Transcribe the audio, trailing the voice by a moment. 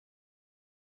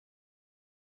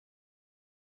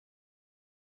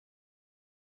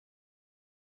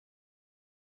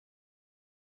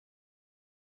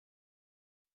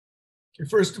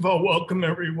First of all, welcome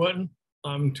everyone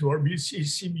to our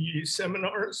BCCBE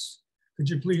seminars. Could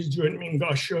you please join me in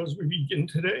Gassho as we begin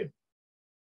today?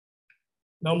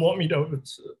 Namo Amida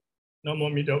Butsu, Namo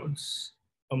Amida Butsu,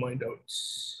 Amida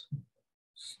Butsu.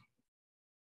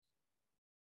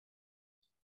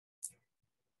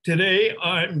 Today,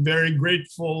 I'm very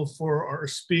grateful for our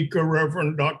speaker,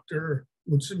 Reverend Dr.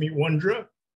 Mutsumi Wondra.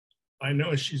 I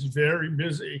know she's very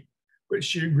busy, but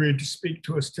she agreed to speak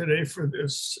to us today for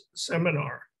this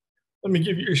seminar. Let me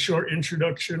give you a short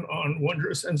introduction on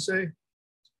Wondra Sensei.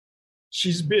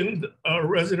 She's been a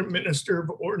resident minister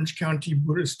of Orange County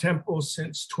Buddhist Temple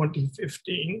since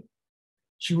 2015.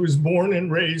 She was born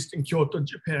and raised in Kyoto,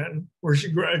 Japan, where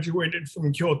she graduated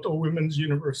from Kyoto Women's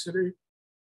University.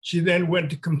 She then went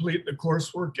to complete the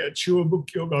coursework at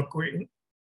Shuobukyo Gakuin.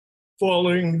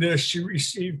 Following this, she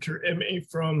received her MA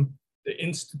from the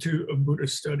Institute of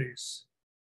Buddhist Studies.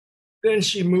 Then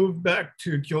she moved back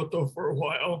to Kyoto for a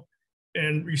while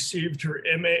and received her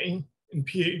MA and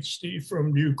PhD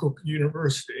from Ryukoku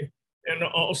University, and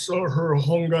also her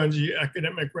Honganji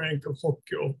academic rank of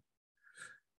Hokkyo.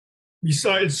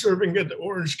 Besides serving at the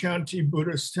Orange County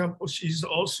Buddhist Temple, she's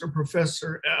also a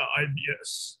professor at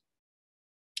IBS.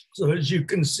 So as you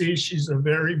can see, she's a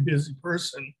very busy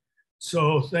person.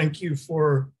 So thank you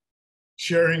for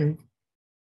sharing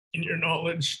in your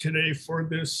knowledge today for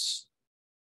this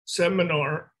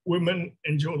seminar, Women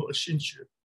in Jodo Shinshu.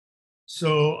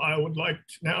 So I would like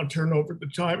to now turn over the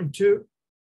time to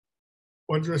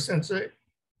Wondra Sensei.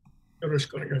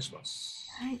 Yoroshiku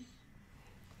onegaishimasu.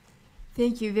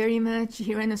 Thank you very much,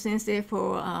 Hirano Sensei,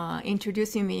 for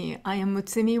introducing me. I am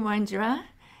Mutsumi Wondra.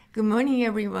 Good morning,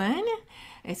 everyone.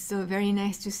 It's so very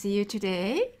nice to see you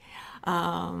today.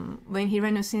 When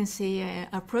Hirano Sensei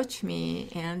approached me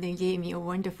and then gave me a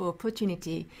wonderful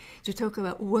opportunity to talk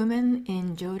about women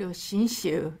in Jodo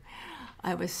Shinshu,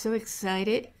 I was so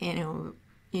excited. And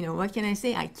what can I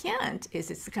say? I can't.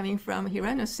 It's coming from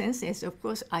Hirano Sensei. So of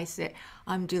course I said,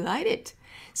 I'm delighted.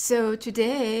 So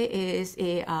today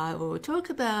we'll talk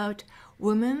about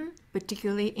women,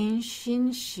 particularly in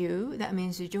Shinshu. That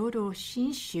means Jodo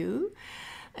Shinshu.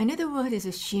 Another word is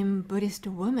a Shin Buddhist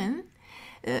woman.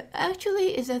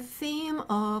 Actually, is a theme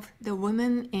of the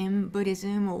woman in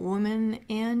Buddhism, or woman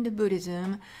and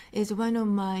Buddhism, is one of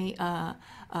my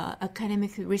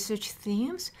academic research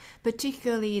themes,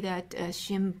 particularly that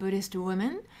Shin Buddhist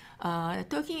woman,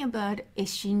 talking about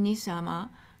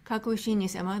Shinni-sama, Kaku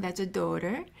Shinni-sama, that's a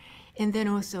daughter, and then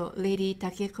also Lady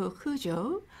Takeko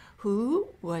Kujo, who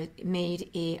made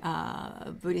a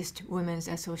Buddhist Women's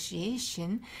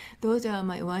Association. Those are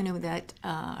one of that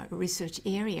research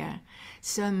area.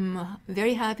 So I'm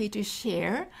very happy to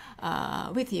share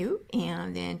with you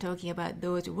and then talking about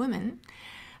those women.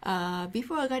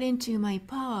 Before I got into my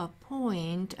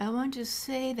PowerPoint, I want to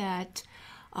say that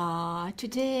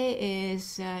today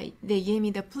is, they gave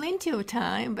me plenty of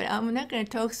time, but I'm not going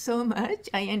to talk so much.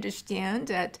 I understand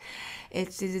that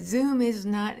Zoom is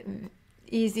not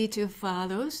easy to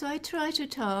follow, so I try to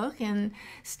talk and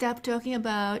stop talking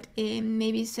about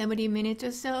maybe 70 minutes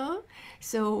or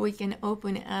so we can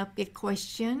open up a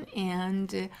question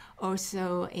and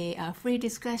also a free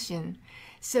discussion.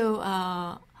 So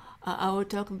I will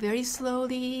talk very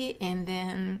slowly and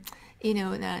then,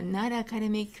 not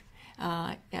academic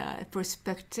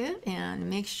perspective, and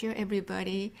make sure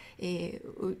everybody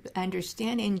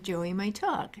understand and enjoy my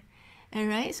talk. All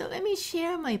right, so let me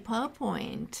share my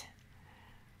PowerPoint.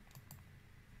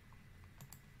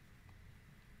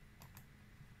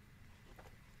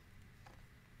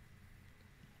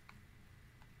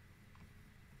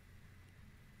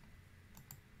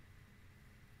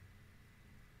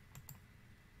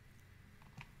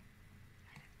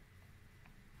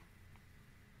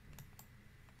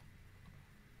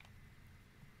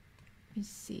 Let me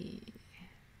see.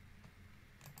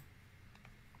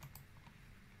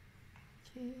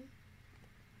 Okay.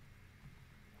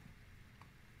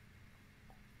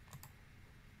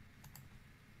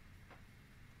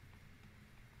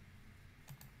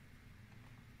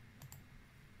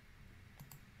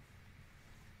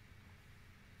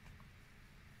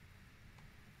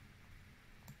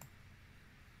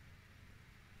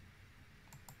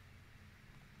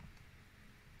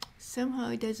 Somehow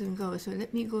it doesn't go, so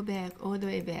let me go back, all the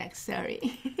way back, sorry.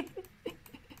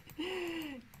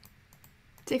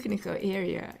 Technical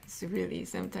area is really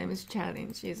sometimes a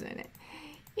challenge, isn't it?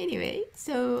 Anyway,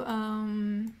 so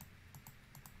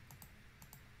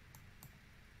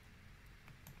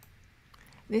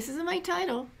this is my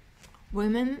title,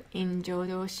 Women in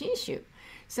Jodo Shinshu.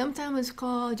 Sometimes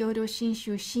called Jodo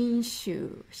Shinshu,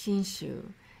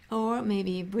 Shinshu, or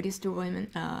maybe Buddhist woman,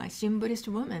 Shin Buddhist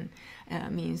woman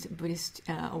means Buddhist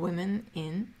women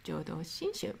in Jodo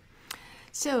Shinshu.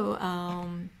 So,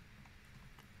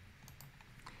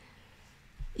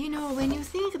 you know, when you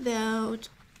think about,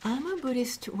 I'm a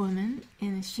Buddhist woman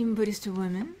and a Shin Buddhist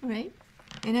woman, right?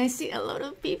 And I see a lot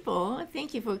of people.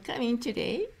 Thank you for coming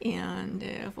today and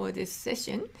for this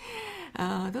session.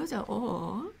 Those are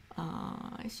all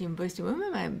Shin Buddhist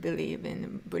women, I believe,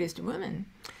 in Buddhist women.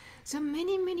 So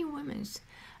many, many women.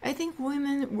 I think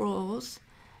women roles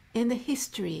in the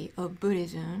history of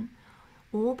Buddhism,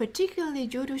 or particularly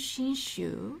Jodo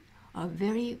Shinshu, are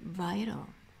very vital.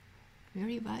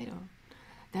 Very vital.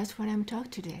 That's what I'm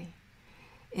talking today.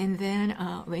 And then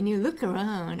when you look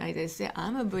around, as I say,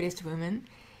 I'm a Buddhist woman,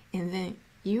 and then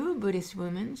you're a Buddhist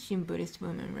woman, Shin Buddhist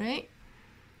woman, right?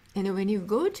 And when you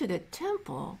go to the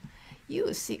temple, you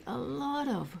will see a lot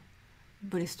of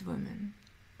Buddhist women,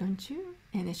 don't you?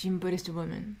 And a Shin Buddhist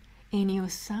woman in your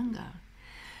Sangha.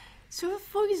 So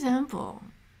for example,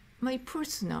 my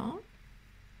personal,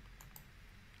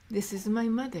 this is my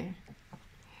mother.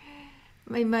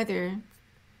 My mother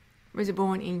was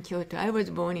born in Kyoto. I was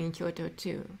born in Kyoto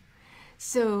too.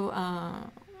 So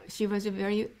she was a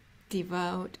very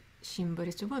devout Shin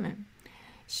Buddhist woman.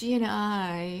 She and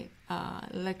I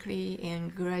luckily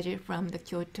graduated from the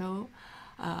Kyoto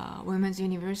Women's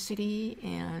University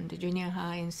and junior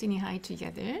high and senior high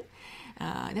together.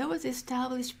 That was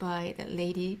established by the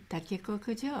lady Takeko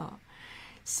Kujo.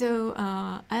 So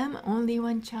I'm only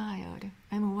one child.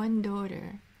 I'm one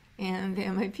daughter. And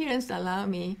then my parents allowed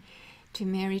me to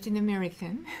marry an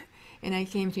American, and I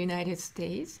came to United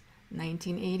States,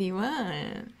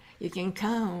 1981. You can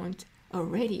count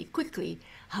already quickly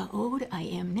how old I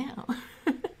am now.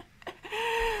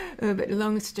 But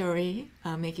long story,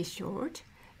 make it short,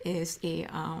 is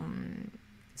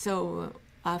so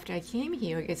after I came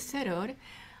here, I get settled,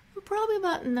 probably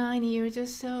about 9 years or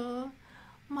so,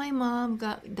 my mom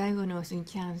got diagnosed with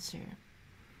cancer.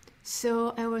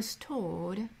 So I was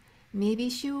told maybe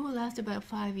she will last about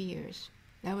 5 years.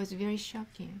 That was very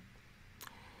shocking.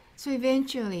 So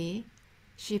eventually,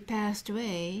 she passed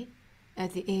away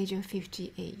at the age of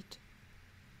 58.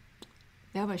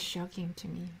 That was shocking to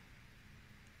me.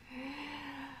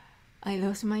 I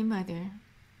lost my mother.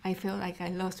 I felt like I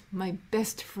lost my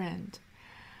best friend.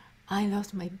 I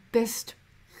lost my best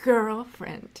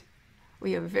girlfriend.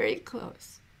 We are very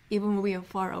close, even when we are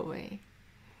far away.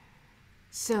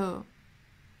 So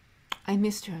I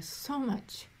missed her so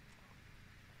much.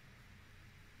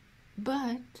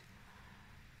 But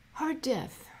her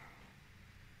death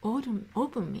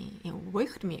opened me and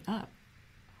waked me up,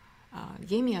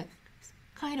 gave me a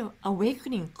kind of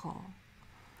awakening call.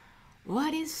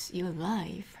 What is your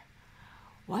life?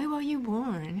 Why were you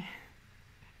born?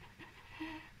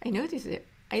 I noticed it.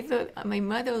 I thought my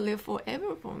mother lived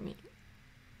forever for me.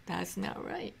 That's not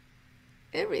right.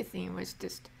 Everything was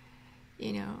just,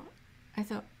 I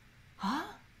thought, huh?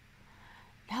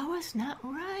 That was not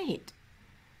right.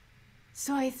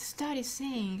 So I started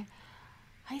saying,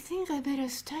 I think I better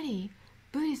study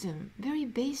Buddhism, very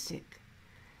basic.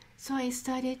 So I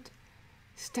started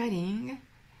studying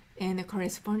in the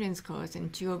correspondence course in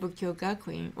Chugobukyo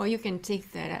Gakuin, or you can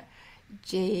take that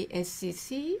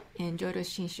JSCC and Jodo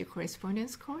Shinshu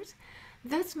correspondence course.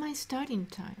 That's my starting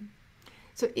time.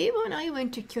 So even I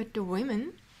went to Kyoto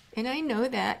Women, and I know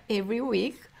that every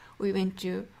week we went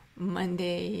to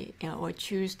Monday or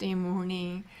Tuesday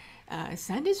morning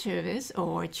Sunday service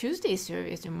or Tuesday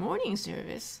service or morning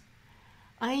service.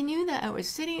 I knew that I was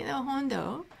sitting in the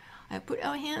hondo. I put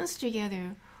our hands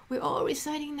together. We're all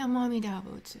reciting Namami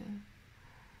Dabutsu.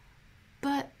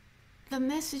 But the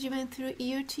message went through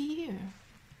ear to ear.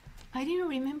 I didn't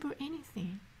remember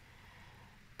anything.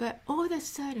 But all of a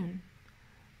sudden,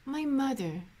 my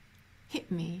mother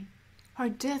hit me. Her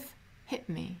death hit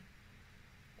me.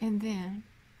 And then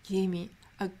gave me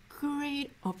a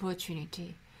great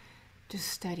opportunity to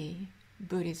study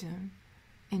Buddhism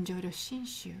and Jodo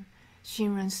Shinshu,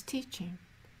 Shinran's teaching.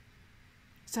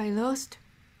 So I lost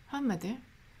her mother,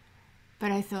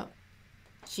 but I thought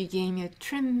she gave me a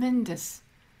tremendous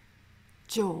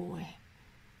joy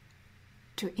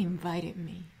to invite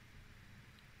me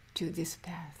to this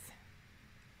path.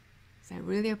 So I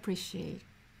really appreciate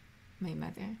my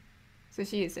mother. So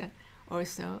she is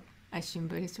also a Shin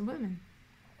Buddhist woman.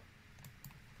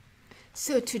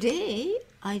 So today,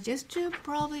 I just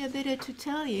probably a bit to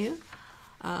tell you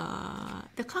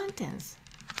the contents,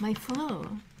 my flow,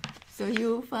 so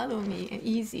you follow me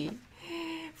easy.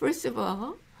 First of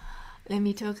all, let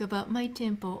me talk about my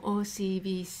temple,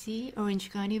 OCBC,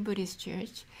 Orange County Buddhist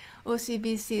Church.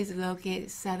 OCBC is located in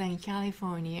Southern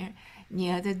California,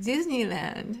 near the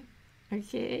Disneyland.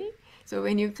 Okay? So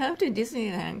when you come to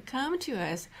Disneyland, come to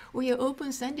us. We are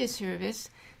open Sunday service.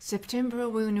 September,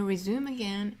 we're going to resume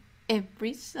again.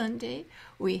 Every Sunday,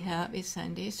 we have a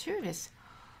Sunday service.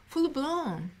 Full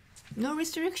blown, no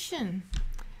restriction.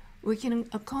 We can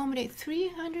accommodate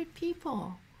 300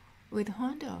 people with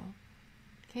Hondo.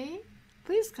 Okay?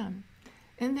 Please come.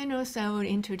 And then also I will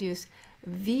introduce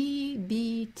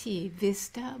VBT,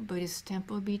 Vista Buddhist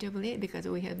Temple BWA, because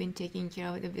we have been taking care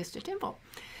of the Vista Temple.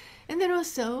 And then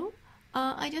also,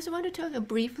 I just want to talk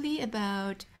briefly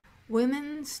about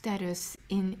women's status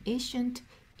in ancient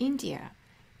India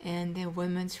and the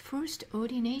women's first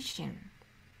ordination,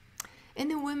 and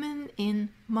the women in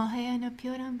Mahayana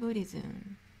Pure Land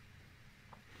Buddhism.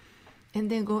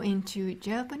 And then go into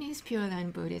Japanese Pure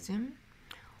Land Buddhism,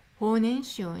 Honen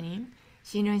Shonin,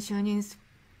 Shinran Shonin's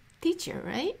teacher,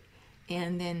 right?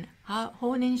 And then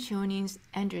Honen Shonin's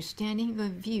understanding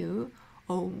of view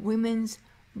of women's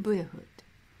Buddhahood.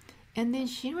 And then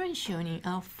Shinran Shonin,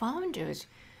 our founder's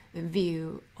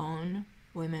view on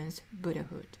women's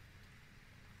Buddhahood.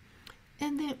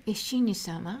 And then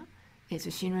Ishini-sama is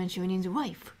Shinran Shonin's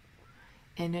wife.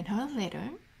 And then her letter,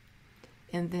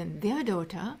 and then their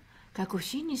daughter,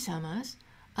 Kakushini-sama's,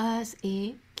 as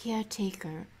a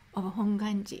caretaker of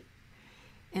Honganji.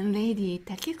 And Lady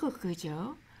Takeko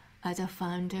Kujo as a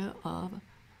founder of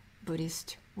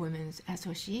Buddhist Women's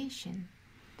Association.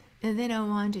 And then I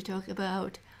want to talk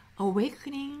about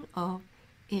awakening of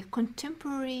a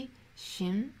contemporary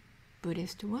Shin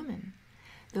Buddhist woman.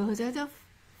 Those are the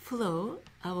flow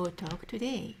I will talk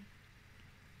today.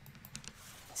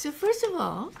 So first of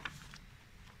all,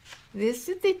 this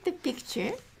is the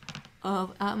picture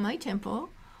of my temple,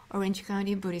 Orange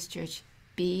County Buddhist Church,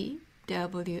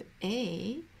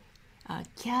 BWA,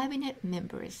 cabinet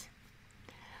members.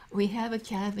 We have a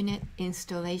cabinet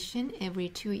installation every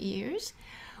 2 years.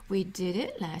 We did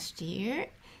it last year,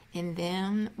 and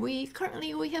then we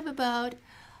have about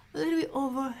a little bit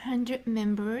over 100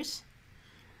 members,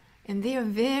 and they are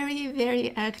very,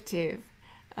 very active.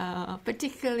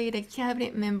 Particularly the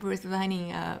cabinet members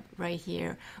lining up right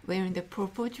here, wearing the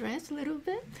purple dress a little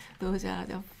bit. Those are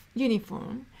the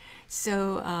uniform.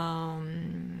 So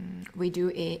we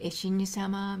do a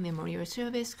Shinni-sama memorial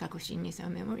service,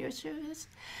 Kakushinni-sama memorial service.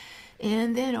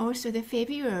 And then also the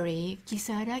February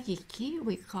Kisaragiki,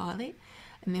 we call it,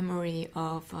 memory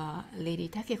of Lady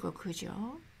Takeko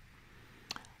Kujo.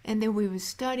 And then we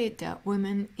started the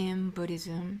Women in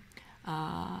Buddhism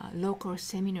local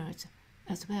seminars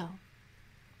as well.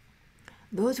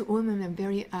 Those women are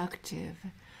very active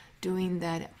doing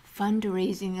that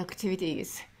fundraising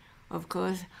activities. Of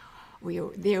course,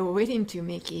 they are waiting to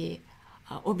make a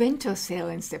obento sale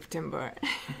in September.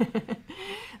 A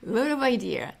lot of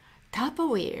idea,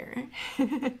 Tupperware,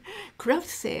 craft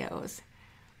sales,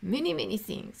 many, many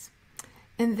things.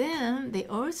 And then they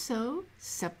also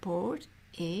support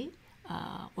a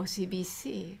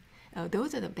OCBC.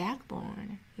 Those are the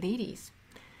backbone ladies.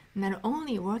 Not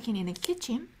only working in the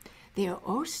kitchen, they are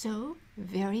also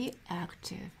very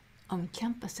active on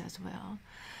campus as well.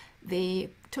 They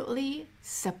totally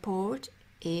support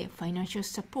a financial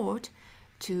support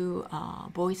to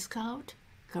Boy Scout,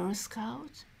 Girl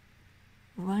Scouts.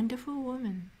 Wonderful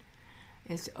women.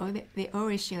 They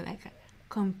always show like a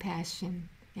compassion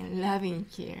and loving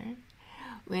care.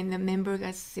 When the member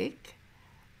got sick,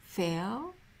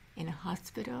 fell in a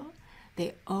hospital,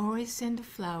 they always send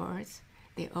flowers.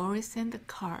 They always send a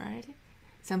card.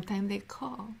 Sometimes they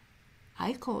call.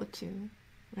 I call too,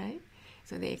 right?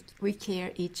 So we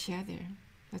care each other.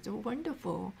 That's a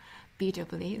wonderful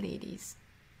BWA ladies.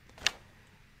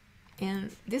 And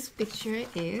this picture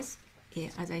is,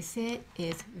 as I said,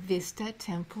 is Vista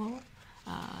Temple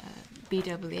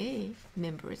BWA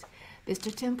members.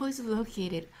 Vista Temple is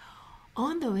located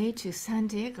on the way to San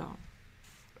Diego.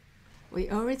 We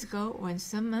always go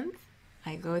once a month.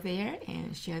 I go there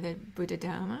and share the Buddha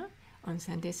Dharma on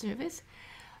Sunday service.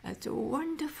 It's a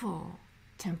wonderful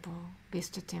temple,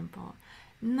 Vista Temple.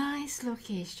 Nice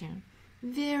location,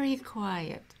 very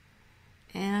quiet,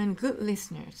 and good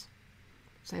listeners.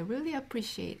 So I really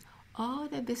appreciate all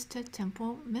the Vista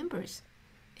Temple members,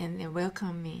 and they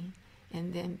welcome me.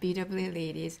 And then BWA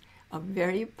ladies are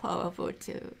very powerful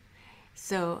too.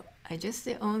 So I just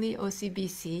say only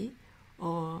OCBC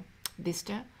or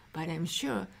Vista, but I'm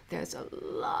sure there's a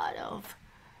lot of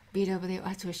BWA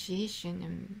association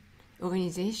and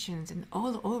organizations and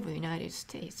all over the United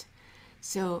States.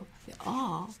 So they're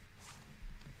all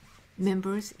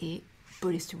members a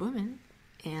Buddhist women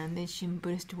and then Shin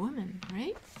Buddhist women,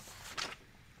 right?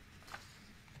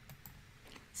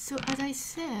 So as I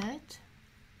said,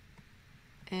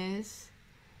 is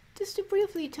just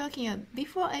briefly talking,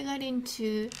 before I got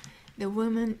into the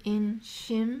woman in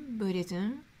Shin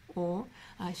Buddhism or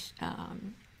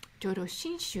Jodo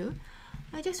Shinshu,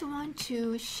 I just want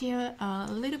to share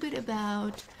a little bit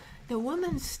about the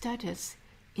woman's status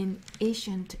in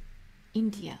ancient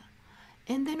India,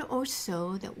 and then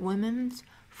also the woman's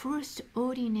first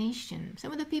ordination.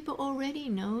 Some of the people already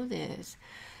know this,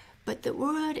 but the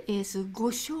word is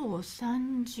Gosho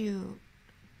Sanju.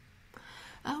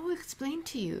 I will explain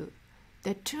to you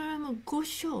the term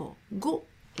Gosho. Go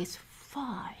is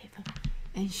 5,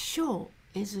 and Sho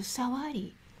is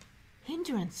Sawari,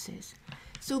 hindrances.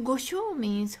 So Gosho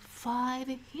means 5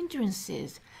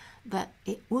 hindrances that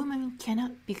a woman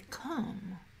cannot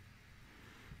become.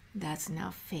 That's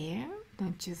not fair,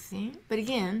 don't you think? But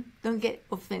again, don't get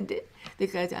offended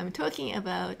because I'm talking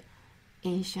about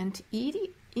ancient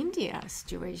India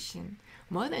situation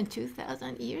more than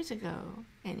 2,000 years ago,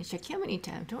 and in Shakyamuni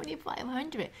time,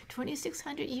 2,500,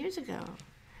 2,600 years ago.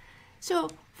 So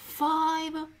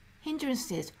 5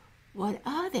 hindrances, what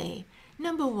are they?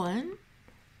 Number 1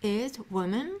 is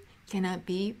woman cannot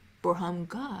be Brahman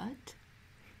God.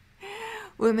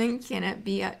 Woman cannot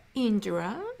be an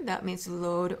Indra, that means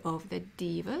Lord of the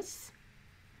Devas.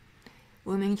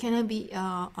 Woman cannot be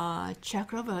a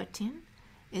Chakravartin,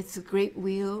 it's a great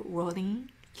wheel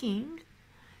rolling king.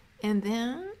 And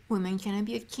then woman cannot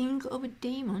be a king of a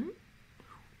demon,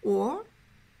 or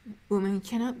woman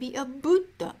cannot be a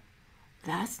Buddha.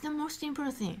 That's the most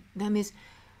important thing. That means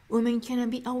woman cannot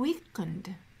be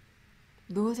awakened.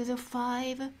 Those are the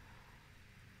 5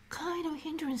 kind of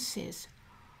hindrances,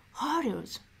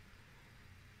 hurdles,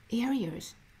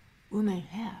 areas women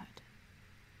had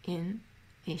in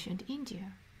ancient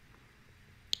India.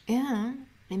 And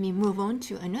let me move on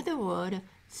to another word,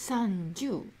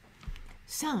 Sanju.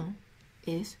 San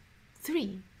is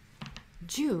 3.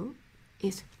 Ju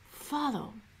is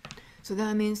follow. So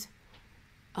that means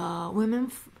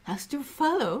women has to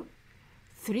follow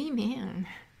 3 men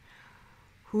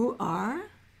who are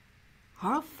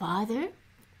her father,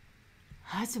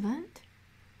 husband,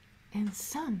 and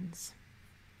sons.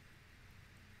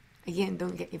 Again,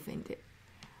 don't get offended.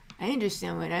 I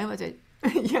understand when I was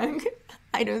young,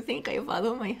 I don't think I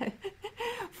follow my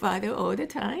father all the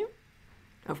time.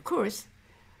 Of course,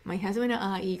 my husband and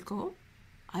I are equal.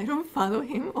 I don't follow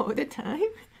him all the time,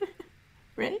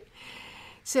 right?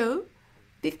 So,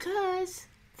 because,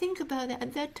 think about that,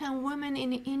 at that time, women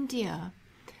in India,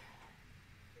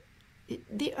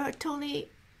 they are totally,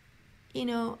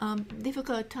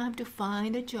 difficult time to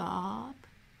find a job,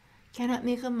 cannot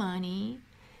make money.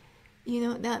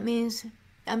 That means,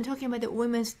 I'm talking about the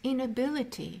woman's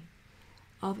inability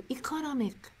of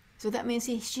economic. So that means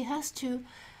she has to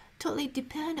totally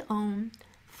depend on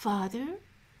father,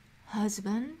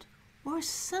 husband, or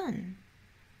son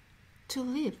to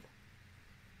live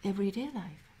everyday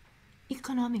life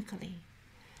economically.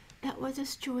 That was the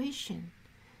situation.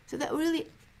 So that really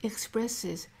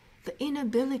expresses the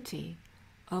inability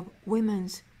of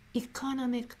women's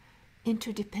economic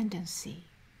interdependency,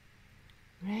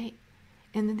 right?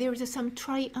 And there is some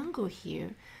triangle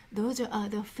here. Those are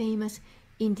the famous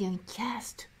Indian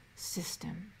caste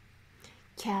system.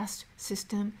 Caste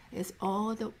system is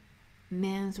all the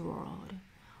man's world.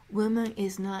 Woman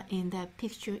is not in that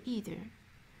picture either.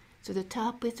 So the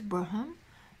top is Brahman,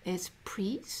 is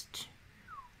priest,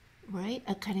 right?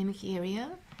 Academic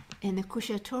area. And the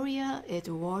Kshatriya is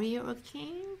warrior or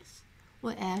kings.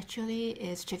 Well, actually,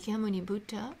 is Shakyamuni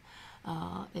Buddha,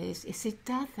 is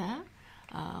Siddhartha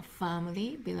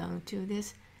family belong to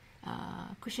this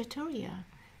Kshatriya.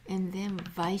 And then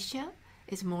Vaishya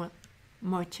is more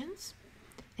merchants.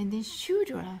 And then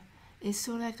Shudra is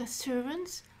sort of like a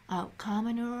servants,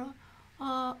 commoner,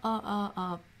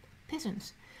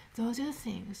 peasants. Those are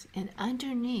things. And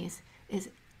underneath is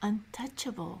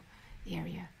untouchable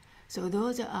area. So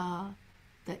those are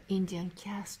the Indian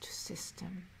caste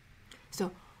system.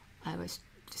 So I was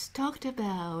just talked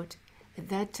about at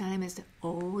that time is the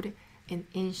old and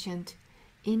ancient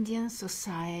Indian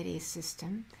society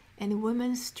system and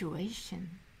women's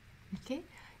situation. Okay,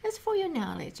 that's for your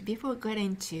knowledge before getting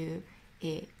into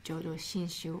a Jodo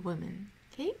Shinshu woman.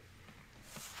 Okay,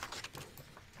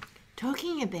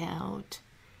 talking about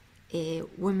a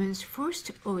woman's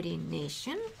first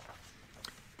ordination.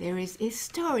 There is a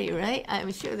story, right?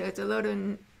 I'm sure there's a lot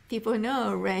of people know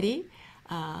already.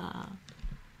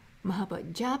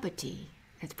 Mahapajapati.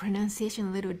 Its pronunciation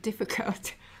a little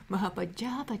difficult.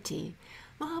 Mahapajapati.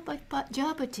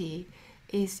 Mahapajapati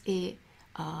is a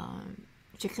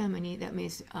Shakyamuni, that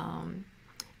means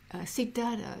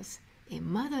Siddhartha's a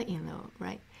mother-in-law,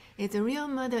 right? Its real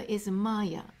mother is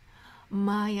Maya.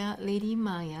 Maya, Lady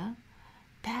Maya,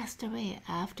 passed away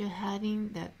after having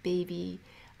the baby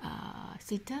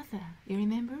Siddhartha. You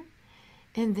remember?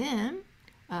 And then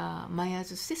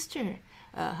Maya's sister,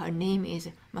 her name is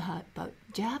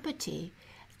Mahapajapati,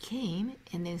 came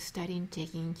and then started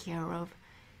taking care of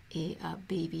a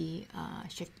baby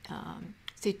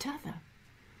Siddhartha.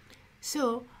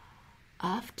 So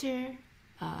after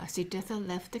Siddhartha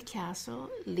left the castle,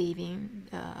 leaving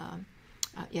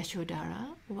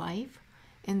Yashodhara, wife,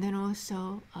 and then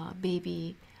also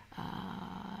baby,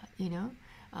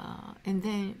 and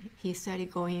then he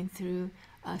started going through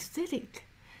ascetic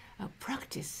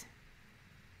practice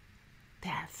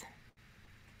path.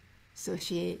 So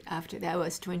she, after that,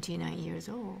 was 29 years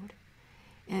old.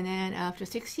 And then after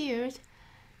 6 years,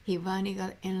 he finally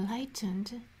got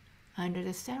enlightened under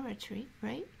the Sara tree,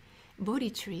 right? Bodhi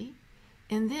tree.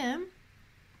 And then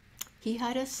he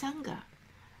had a Sangha.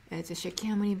 As a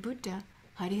Shakyamuni Buddha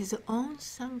had his own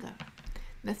Sangha.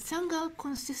 The Sangha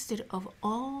consisted of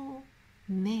all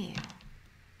male.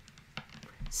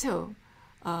 So,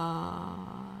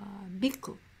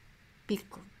 bhikkhu.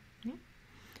 Yeah?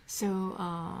 So,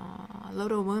 a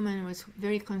lot of women was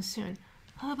very concerned.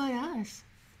 How about us?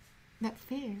 Not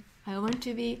fair. I want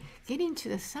to be getting to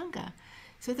the Sangha.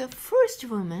 So the first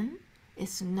woman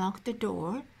is knock the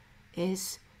door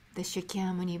is the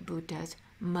Shakyamuni Buddha's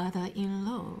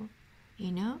mother-in-law.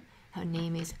 Her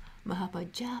name is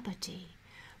Mahapajapati.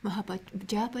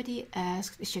 Mahapajapati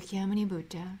asked Shakyamuni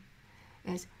Buddha,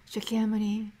 as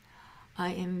Shakyamuni,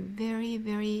 I am very,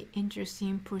 very interested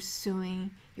in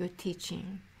pursuing your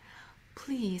teaching.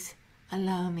 Please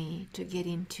allow me to get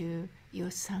into your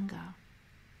Sangha.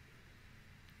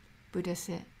 Buddha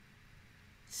said,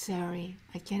 sorry,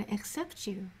 I can't accept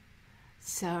you.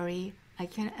 Sorry, I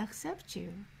can't accept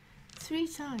you. 3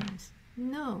 times,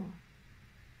 no.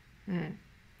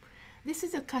 This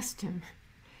is a custom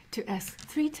to ask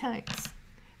 3 times,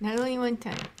 not only 1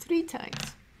 time, 3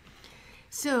 times.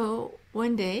 So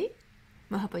one day,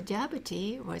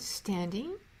 Mahapajapati was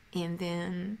standing, and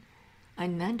then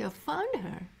Ananda found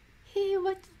her. Hey,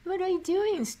 what are you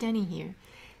doing standing here?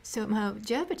 So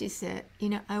Mahapajapati said,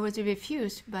 I was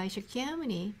refused by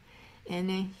Shakyamuni, and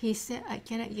then he said, I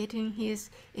cannot get in his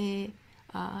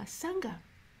Sangha.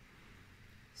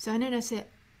 So Ananda said,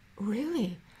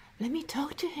 really? Let me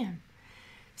talk to him.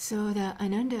 So the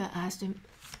Ananda asked him,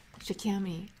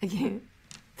 Shakyamuni again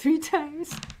 3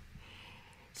 times,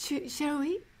 shall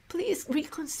we please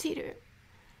reconsider?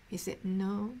 He said,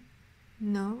 no,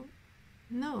 no,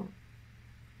 no.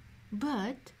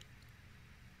 But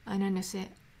Ananda said,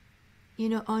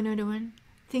 Honored one,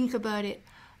 think about it.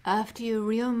 After your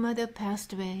real mother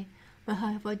passed away,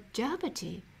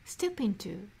 Mahapajapati stepped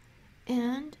into,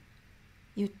 and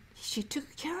she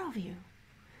took care of you.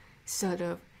 Sort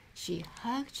of, she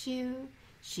hugged you,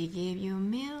 she gave you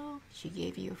milk, she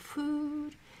gave you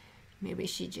food, maybe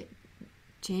she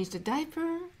changed the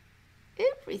diaper,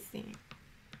 everything.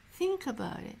 Think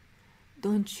about it.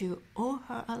 Don't you owe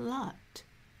her a lot?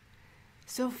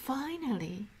 So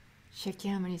finally,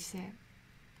 Shakyamuni said,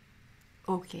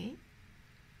 okay,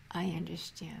 I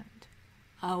understand.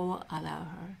 I will allow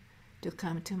her to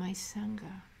come to my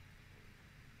Sangha.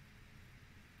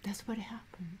 That's what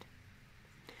happened.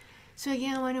 So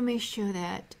again, I want to make sure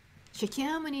that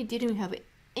Shakyamuni didn't have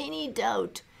any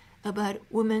doubt about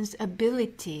women's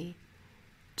ability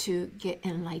to get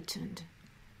enlightened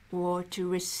or to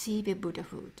receive a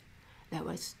Buddhahood. That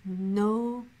was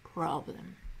no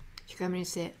problem. Shakyamuni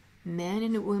said, men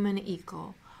and women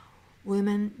equal.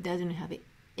 Women doesn't have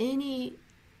any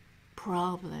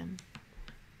problem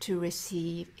to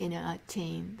receive and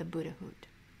attain the Buddhahood.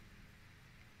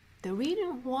 The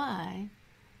reason why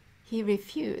he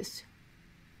refused,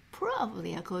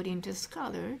 probably according to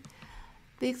scholar,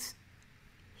 because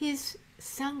his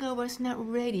Sangha was not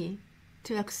ready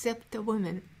to accept the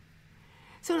woman.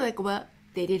 So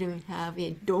they didn't have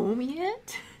a dome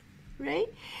yet,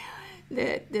 right?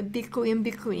 The bhikkhu and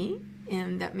bhikkhuni,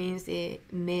 and that means a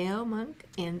male monk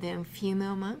and then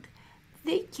female monk,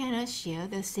 they cannot share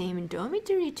the same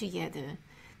dormitory together.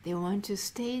 They want to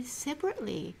stay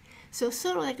separately. So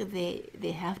sort of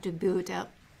they have to build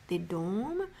up the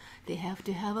dome. They have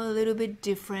to have a little bit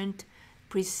different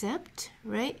precept,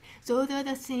 right? So those are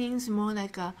the things more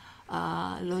like a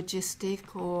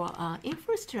logistic or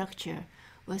infrastructure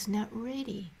was not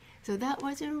ready. So that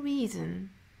was a reason,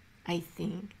 I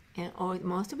think, and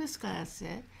most of the scholars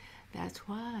said that's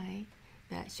why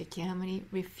that Shakyamuni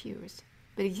refused.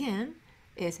 But again,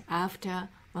 it's after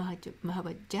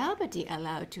Mahapajapati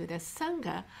allowed to the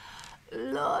Sangha, a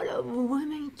lot of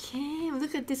women came.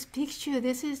 Look at this picture.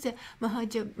 This is the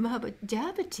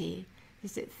Mahapajapati. He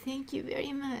said, thank you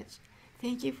very much.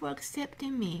 Thank you for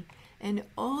accepting me. And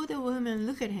all the women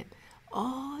look at him,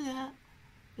 all the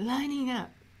lining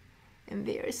up, and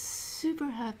they are super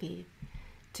happy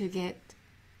to get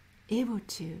able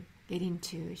to get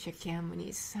into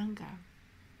Shakyamuni's Sangha.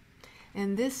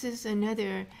 And this is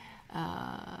another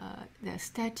the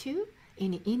statue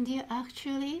in India.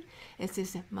 Actually, it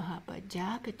says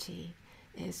Mahapajapati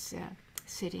is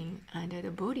sitting under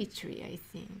the Bodhi tree, I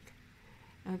think.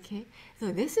 Okay,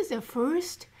 so this is the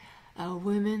first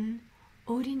women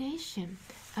ordination.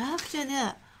 After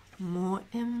that, more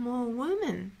and more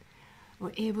women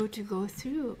were able to go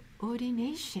through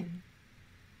ordination.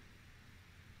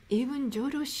 Even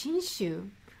Jodo Shinshu,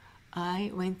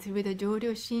 I went through the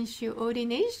Jodo Shinshu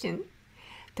ordination.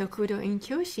 Tokudo in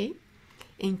Kyoshi.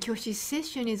 And Kyoshi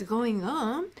session is going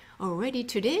on already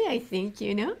today, I think,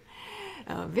 you know.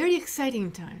 Very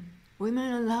exciting time.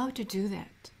 Women are allowed to do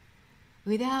that.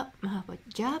 Without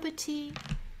Mahapajapati,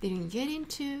 didn't get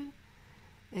into,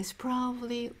 it's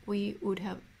probably we would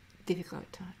have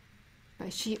difficult time.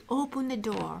 But she opened the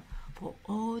door for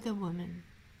all the women,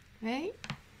 right?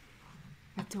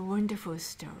 That's a wonderful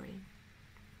story.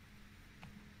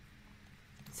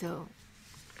 So,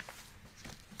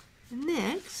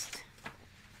 next,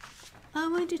 I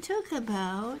want to talk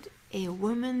about a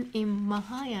woman in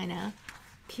Mahayana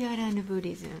Pure Land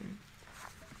Buddhism.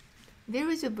 There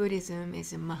is a Buddhism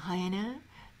is a Mahayana,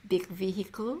 big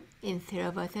vehicle, in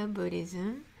Theravada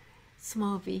Buddhism,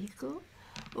 small vehicle,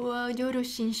 while Jodo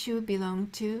Shinshu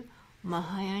belonged to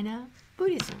Mahayana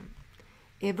Buddhism.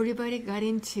 Everybody got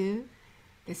into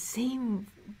the same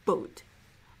boat.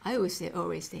 I would say,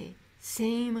 always say,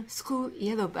 same school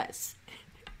yellow bus.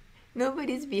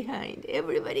 Nobody's behind.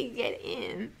 Everybody get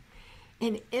in.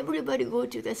 And everybody go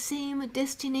to the same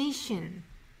destination.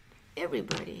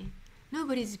 Everybody.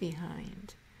 Nobody's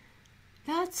behind.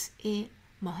 That's a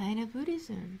Mahayana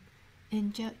Buddhism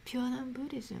and Pure Land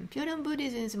Buddhism. Pure Land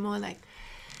Buddhism is more like,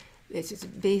 this is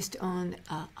based on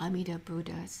Amida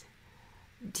Buddha's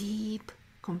deep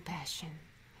compassion,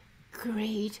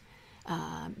 great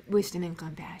wisdom and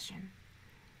compassion.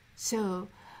 So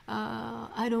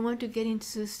I don't want to get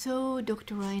into so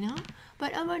doctrinal,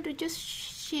 but I want to just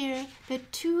share the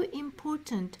two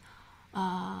important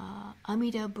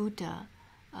Amida Buddha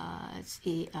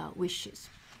wishes.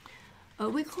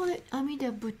 We call it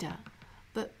Amida Buddha,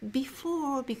 but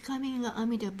before becoming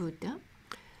Amida Buddha,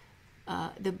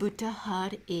 the Buddha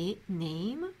had a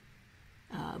name.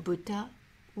 Buddha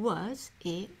was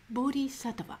a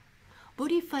Bodhisattva.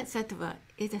 Bodhisattva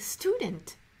is a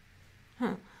student.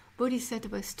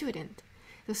 Bodhisattva student.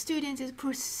 The students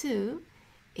pursue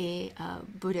a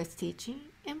Buddha's teaching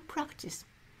and practice.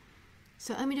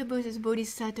 So Amida Buddha's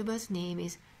Bodhisattva's name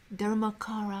is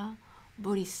Dharmakara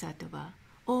Bodhisattva,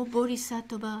 or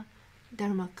Bodhisattva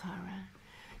Dharmakara.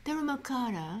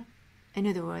 Dharmakara, in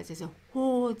other words, is a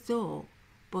Hozo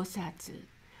Bosatsu.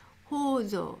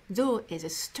 Hozo, zo is a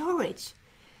storage,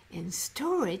 and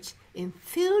storage is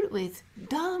filled with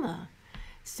Dharma.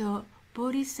 So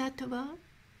Bodhisattva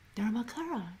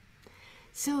Dharmakara.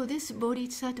 So this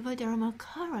Bodhisattva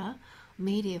Dharmakara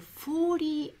made a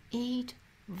 48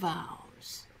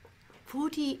 vows.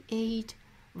 48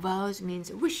 vows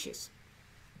means wishes.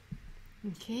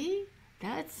 Okay,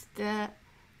 that's the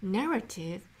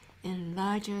narrative in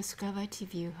larger Skavati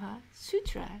Vyuha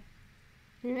Sutra.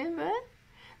 Remember?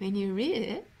 When you read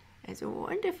it, it's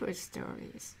wonderful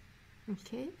stories.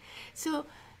 Okay, so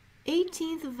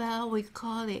 18th vow, we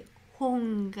call it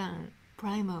Hongan,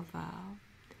 primal vow.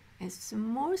 It's the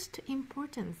most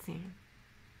important thing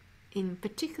in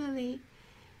particularly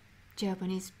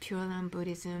Japanese Pure Land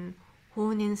Buddhism,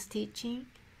 Honen's teaching,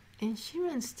 and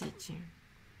Shiran's teaching.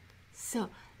 So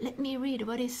let me read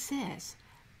what it says.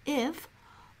 If,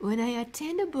 when I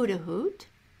attain the Buddhahood,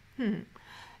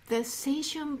 the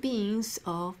sentient beings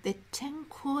of the 10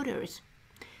 quarters,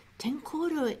 10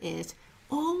 quarters is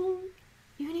all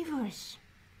universe.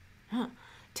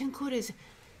 10 quarters,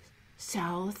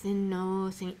 south and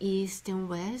north and east and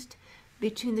west,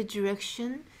 between the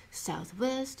direction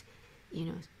southwest,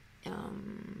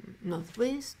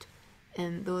 northwest,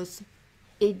 and those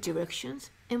 8 directions,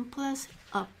 and plus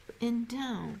up and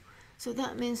down. So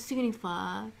that means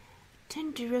signify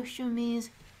 10 direction means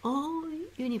all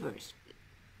universe.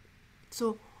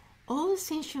 So all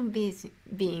sentient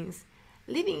beings,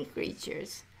 living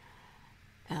creatures,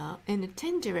 in the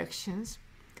 10 directions,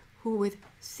 who with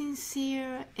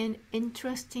sincere and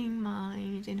entrusting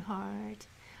mind and heart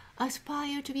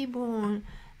aspire to be born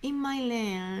in my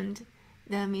land,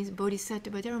 that means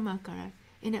Bodhisattva Dharmakara,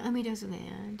 in Amida's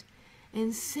land,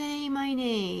 and say my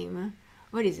name.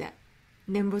 What is that?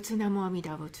 Nembutsu Namo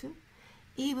Amida Butsu.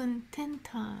 even 10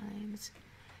 times,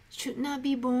 should not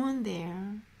be born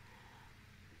there.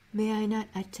 May I not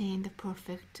attain the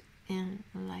perfect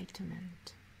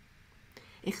enlightenment.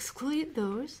 Excluded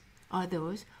those are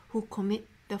those who commit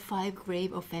the 5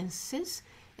 grave offenses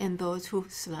and those who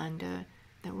slander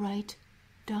the right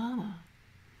Dharma.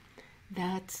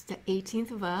 That's the 18th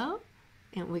vow,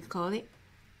 and we call it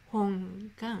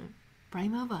Hongan,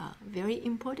 primal vow, very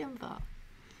important vow.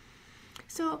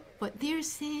 So what they're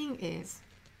saying is,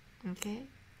 okay,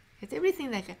 it's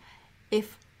everything like,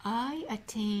 if I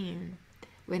attain,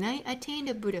 when I attain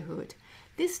the Buddhahood,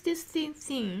 this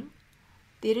thing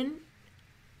didn't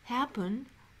happen,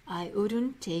 I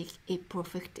wouldn't take a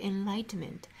perfect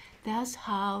enlightenment. That's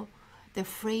how the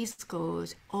phrase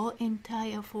goes, all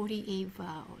entire 48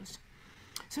 vows.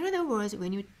 So in other words,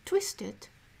 when you twist it,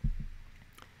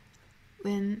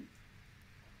 when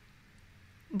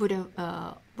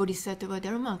Buddha, Bodhisattva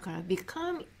Dharmakara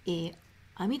become a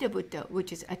Amida Buddha,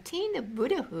 which is attain the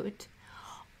Buddhahood,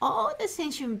 all the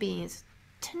sentient beings,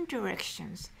 10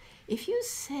 directions, if you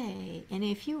say, and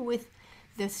if you with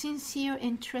the sincere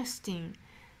and trusting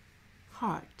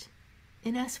heart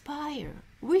and aspire,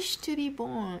 wish to be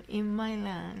born in my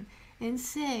land, and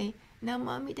say Nam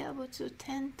Amida Butsu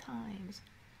 10 times,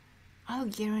 I'll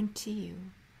guarantee you,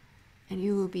 and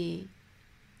you will be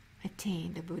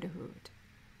attain the Buddhahood,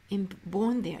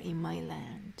 born there in my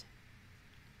land,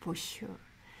 for sure.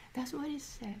 That's what it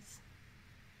says.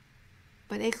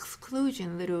 But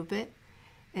exclusion a little bit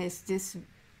is this,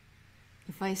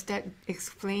 if I start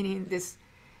explaining this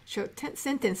short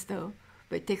sentence though,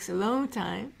 but it takes a long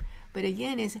time, but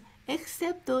again is,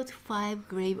 except those 5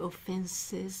 grave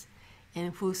offenses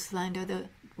and who slander the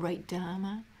right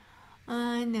Dharma,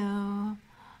 I know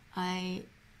I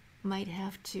might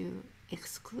have to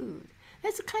exclude.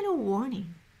 That's a kind of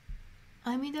warning.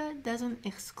 Amida doesn't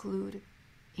exclude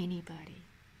anybody.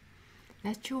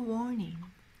 That's your warning.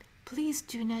 Please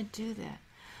do not do that.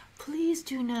 Please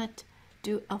do not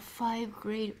do a 5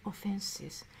 grave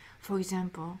offenses. For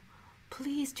example,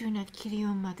 please do not kill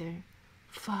your mother,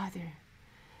 father.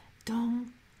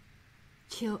 Don't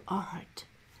kill art.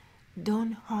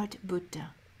 Don't hurt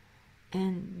Buddha.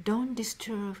 And don't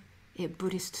disturb a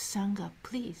Buddhist Sangha,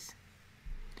 please.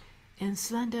 And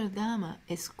slander Dharma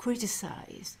is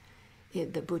criticize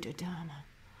the Buddha Dharma.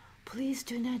 Please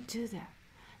do not do that.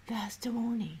 That's the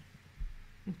warning.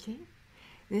 Okay?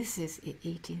 This is the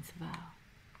 18th vow.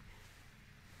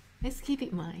 Let's keep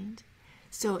in mind.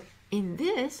 So in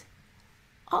this,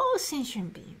 all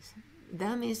sentient beings,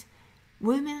 that means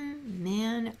women,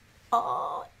 men,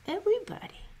 all,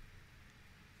 everybody,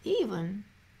 even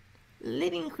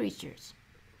living creatures,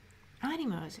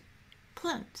 animals,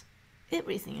 plants,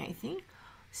 everything, I think,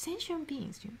 sentient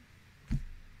beings,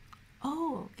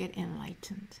 all get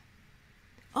enlightened,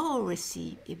 all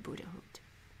receive a Buddhahood.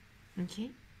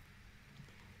 Okay?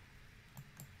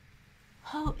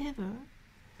 However,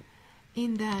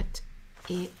 in that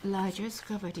a larger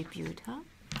Skavati Buddha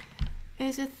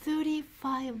is a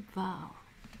 35 vow,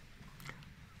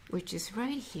 which is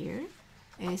right here,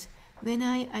 is when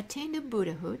I attain the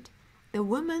Buddhahood, the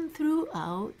woman threw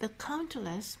out the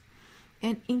countless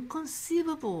and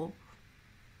inconceivable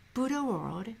Buddha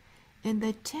world and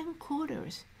the 10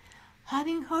 quarters.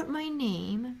 Having heard my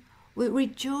name, with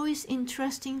rejoice in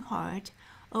trusting heart,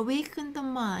 awaken the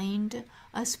mind,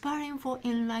 aspiring for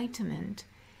enlightenment,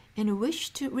 and wish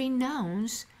to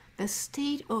renounce the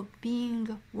state of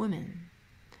being woman.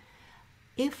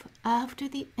 If after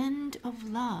the end of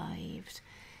lives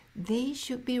they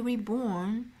should be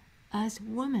reborn as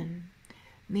women,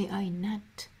 may I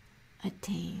not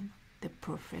attain the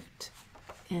perfect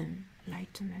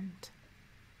enlightenment.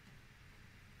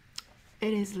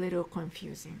 It is a little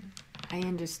confusing. I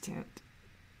understand.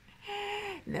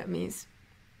 That means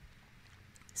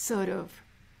sort of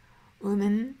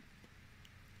woman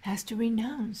has to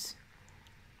renounce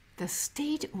the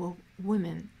state of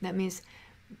woman. That means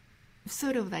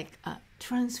sort of like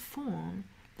transform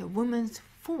the woman's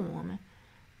form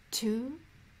to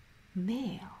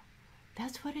male.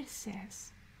 That's what it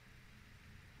says.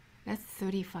 That's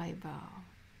 35 vow.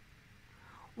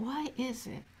 Why is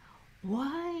it?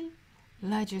 Why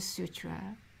Larger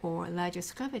Sutra or Larger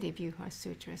Skavati Vyuha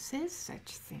Sutra says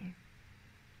such thing?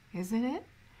 Isn't it?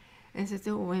 It's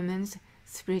the women's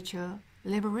spiritual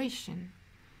liberation.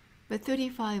 But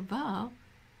 35 vow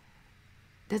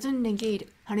doesn't negate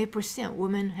 100%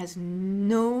 woman has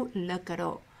no luck at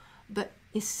all. But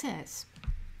it says,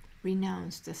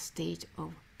 renounce the state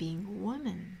of being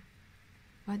woman.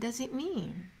 What does it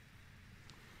mean?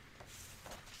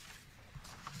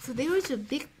 So there is a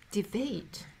big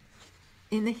debate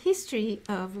in the history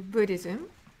of Buddhism.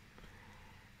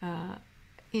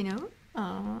 you know,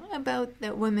 about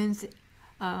the woman's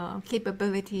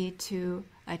capability to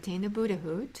attain the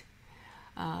Buddhahood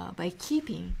by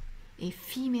keeping a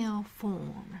female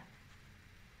form.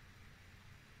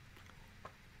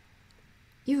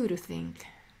 You would think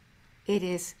it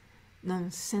is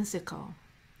nonsensical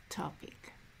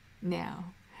topic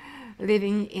now,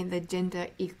 living in the gender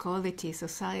equality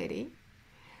society.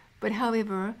 But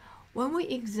however, when we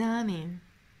examine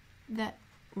the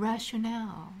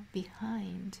rationale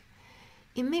behind,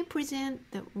 it may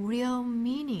present the real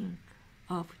meaning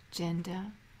of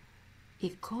gender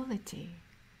equality,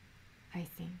 I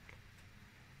think.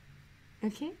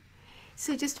 Okay?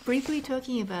 So just briefly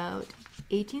talking about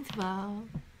 18th vow,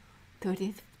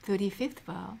 35th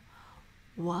vow,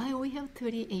 why we have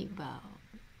 38 vow.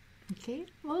 Okay?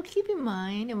 Well, keep in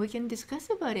mind, and we can discuss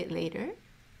about it later.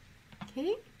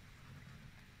 Okay?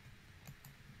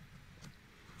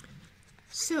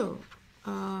 So,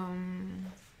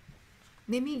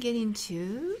 let me get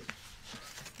into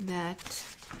that.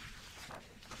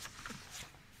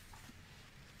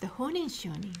 The Honen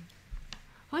Shonin.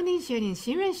 Honen Shonin,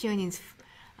 Shinran Shonin's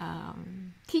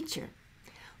teacher.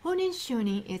 Honen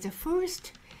Shonin is the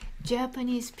first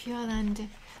Japanese Pure Land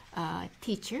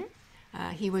teacher.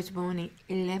 He was born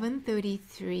in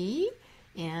 1133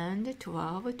 and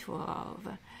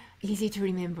 1212. Easy to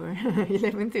remember,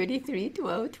 1133,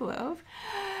 1212.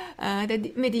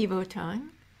 The medieval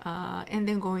time, and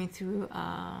then going through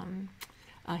a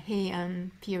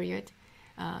Heian period,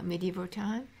 medieval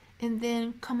time, and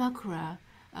then Kamakura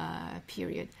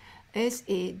period. It's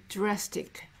a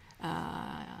drastic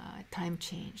time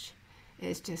change.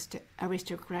 It's just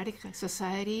aristocratic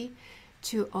society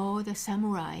to all the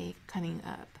samurai coming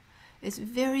up. It's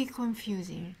very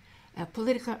confusing.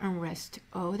 Political unrest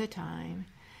all the time.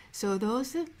 So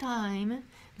those time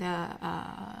the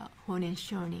Honen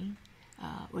Shonin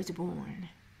was born.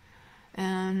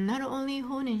 And not only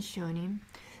Honen Shonin,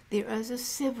 there are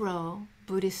several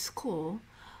Buddhist schools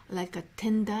like a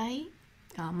Tendai,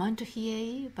 Mount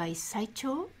Hiei by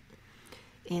Saicho,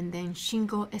 and then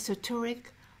Shingo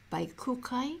Esoteric by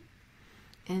Kukai,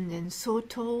 and then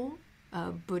Soto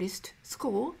Buddhist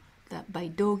school by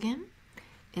Dogen,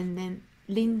 and then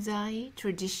Rinzai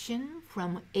tradition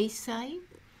from Eisai,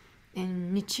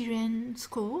 and Nichiren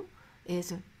school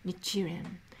is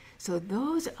Nichiren. So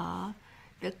those are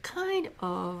the kind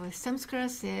of, some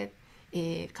scholars said,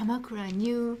 a Kamakura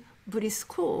new Buddhist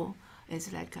school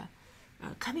is like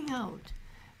coming out.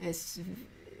 It's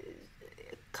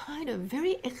kind of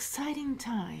very exciting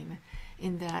time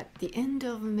in that the end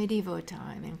of medieval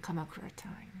time and Kamakura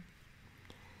time.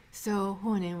 So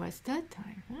Honen was that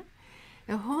time. Huh?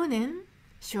 The Honen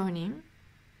Shonin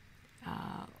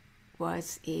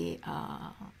was a,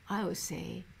 I would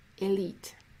say,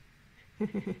 elite,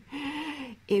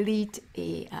 elite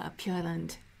Pure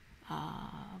Land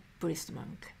Buddhist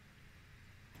monk.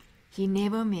 He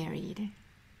never married,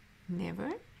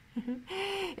 never.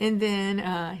 And then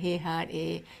he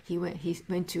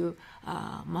went to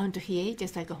Mount Hiei,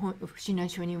 just like Shinran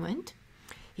Shonin went.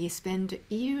 He spent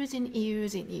years and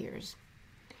years and years.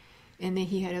 And then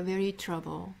he had a very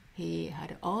trouble. He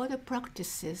had all the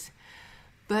practices,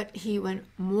 but he went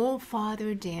more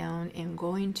farther down and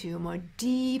going to a more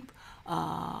deep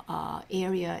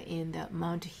area in the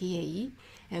Mount Hiei,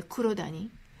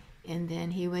 Kurodani. And then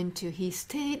he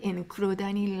stayed in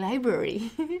Kurodani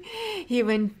library. He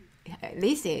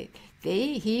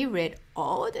read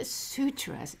all the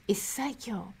sutras,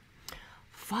 Isaikyo,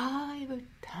 5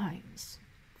 times,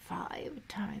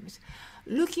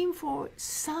 looking for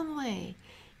some way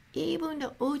even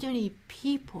the ordinary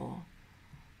people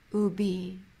will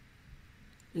be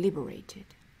liberated.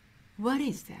 What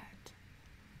is that?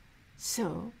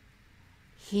 So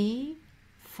he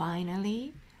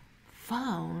finally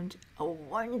found a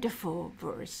wonderful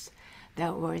verse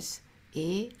that was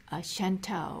a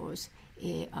Shantao's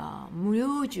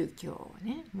무료주교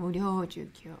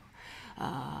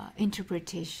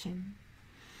interpretation.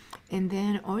 And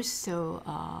then also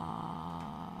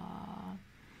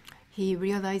he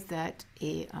realized that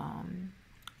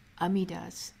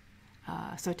Amida's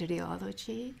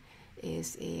soteriology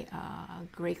is a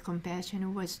great compassion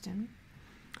and wisdom.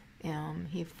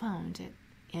 He found it,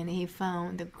 and he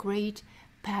found the great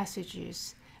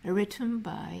passages written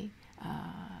by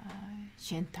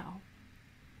Shentao.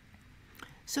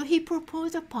 So he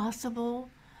proposed a possible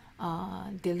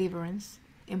deliverance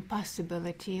and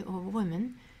possibility of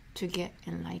women to get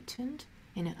enlightened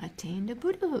and attain the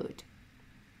Buddhahood.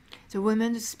 So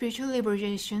women's spiritual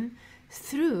liberation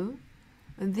through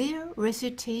their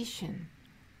recitation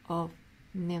of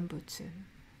Nembutsu,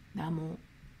 Namo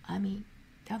Ami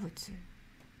Tabutsu.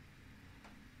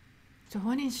 So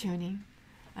Honen Shonin,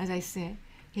 as I said,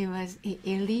 he was an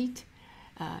elite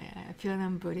Pure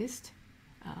Land Buddhist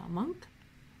monk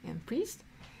and priest,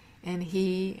 and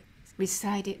he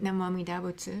recited Namo Amida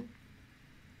Butsu,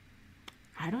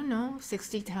 I don't know,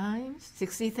 60 times,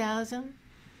 60,000,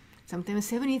 sometimes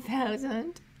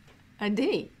 70,000 a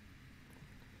day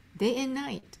and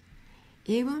night.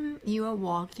 Even you are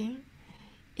walking,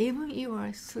 even you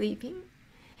are sleeping,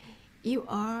 you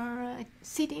are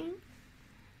sitting,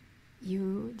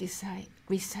 you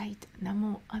recite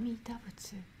Namo Amida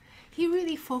Butsu. He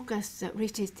really focused the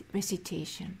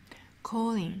recitation,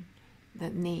 calling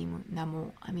the name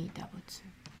Namo Amida Butsu.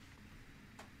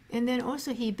 And then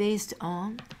also he based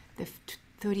on the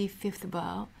 35th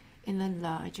vow in the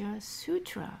larger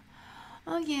sutra.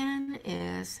 Again,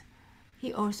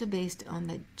 he also based on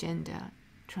the gender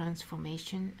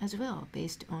transformation as well,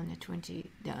 based on the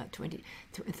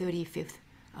 35th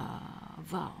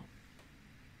vow.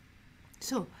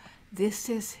 So this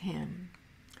is him.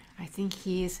 I think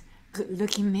he is a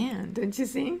good-looking man, don't you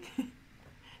think?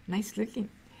 Nice looking,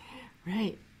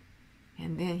 right?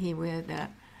 And then he wear the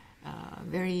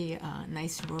very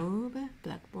nice robe,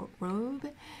 black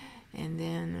robe, and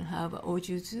then have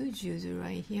jutsu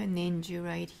right here, nenju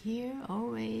right here,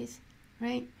 always,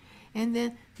 right? And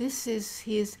then this is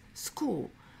his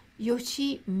school,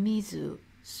 Yoshimizu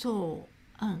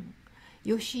So-an.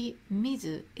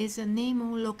 Yoshimizu is a name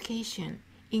of location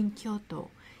in Kyoto,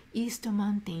 East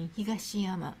Mountain,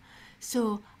 Higashiyama.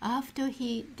 So after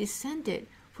he descended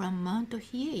from Mount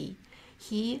Hiei,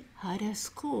 he had a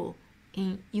school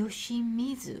in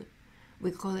Yoshimizu.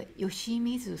 We call it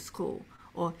Yoshimizu School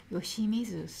or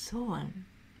Yoshimizu So-an.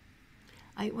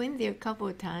 I went there a couple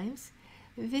of times.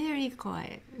 Very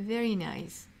quiet, very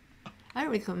nice. I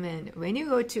recommend when you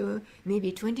go to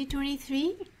maybe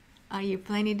 2023, are you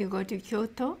planning to go to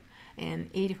Kyoto and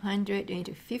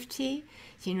 850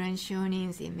 Shinran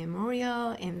Shonin's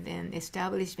memorial and then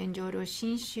establishment Jodo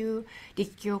Shinshu,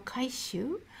 Rikkyo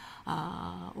Kaishu?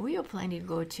 We are planning to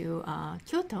go to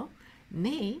Kyoto,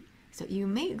 May, so you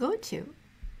may go to.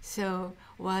 So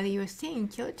while you're staying in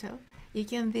Kyoto, you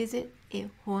can visit a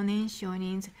Honen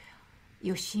Shonin's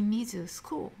Yoshimizu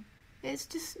School. It's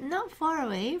just not far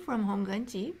away from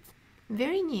Honganji,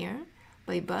 very near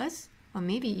by bus, or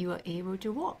maybe you are able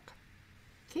to walk.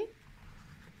 Okay?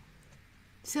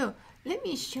 So let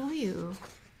me show you.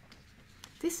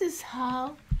 This is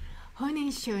how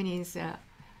Honen Shonin's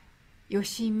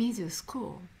Yoshimizu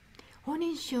School.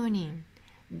 Honen Shonin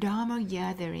Dharma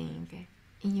gathering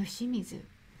in Yoshimizu.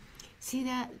 See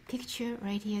that picture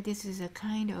right here? This is a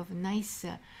kind of nice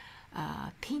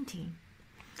painting.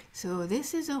 So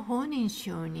this is a Honen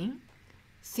Shonin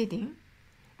sitting,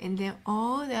 and then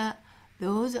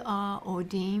those are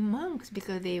ordained monks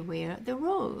because they wear the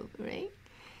robe, right?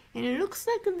 And it looks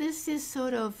like this is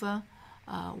sort of a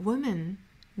woman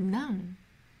nun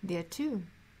there too.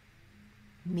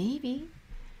 Maybe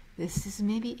this is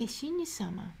maybe a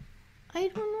Shinji-sama. I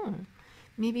don't know.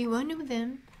 Maybe one of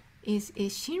them is a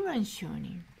Shinran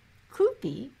Shonin. Could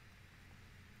be.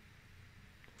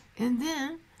 And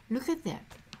then look at that.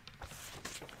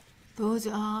 Those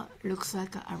looks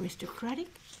like aristocratic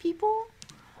people.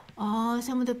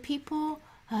 Some of the people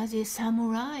has a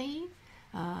samurai.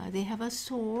 They have a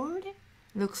sword,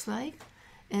 looks like.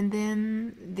 And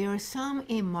then there are some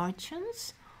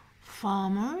merchants,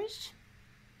 farmers.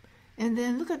 And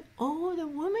then look at all the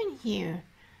women here,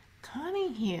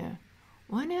 coming here,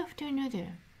 one after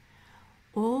another.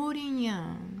 Old and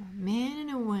young, men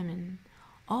and women,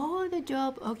 all the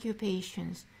job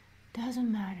occupations,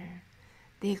 doesn't matter.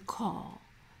 They call,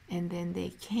 and then they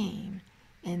came,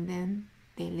 and then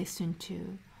they listened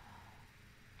to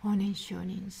Honen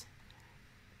Shonin's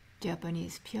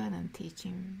Japanese Pure Land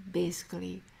teaching,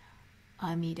 basically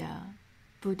Amida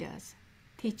Buddha's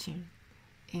teaching,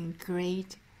 in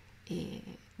great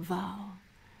vow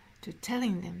to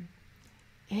telling them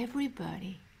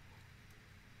everybody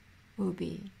will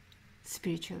be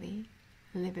spiritually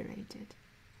liberated.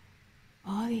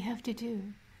 All you have to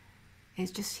do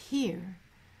is just hear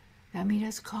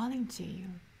Amida's calling to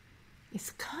you.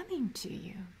 It's coming to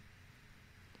you.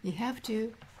 You have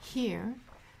to hear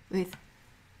with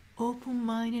open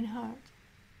mind and heart.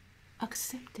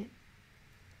 Accept it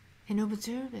and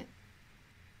observe it.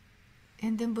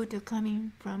 And then Buddha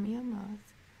coming from your mouth.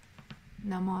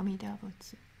 Namo Amida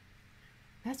Butsu.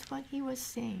 That's what he was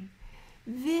saying.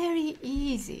 Very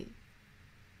easy.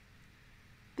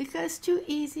 Because too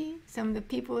easy, some of the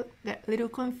people got a little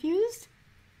confused.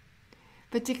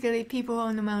 Particularly people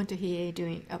on the Mount Hiei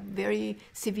doing a very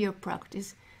severe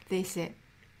practice. They said,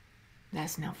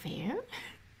 that's not fair.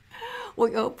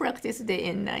 We all practice day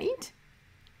and night.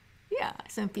 Yeah,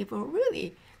 some people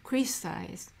really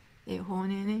criticize the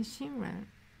Honen and Shinran,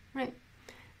 right?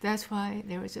 That's why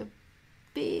there was a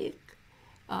big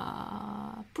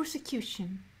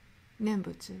persecution.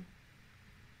 Nembutsu,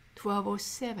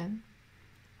 1207,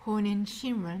 Honen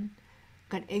Shinran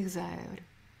got exiled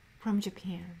from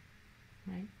Japan,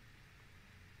 right?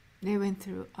 They went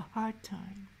through a hard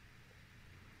time,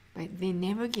 but they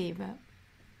never gave up.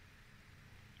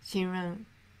 Shinran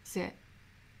said,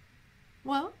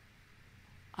 well,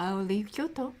 I'll leave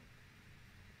Kyoto,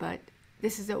 but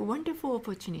this is a wonderful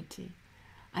opportunity.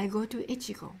 I go to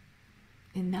Echigo,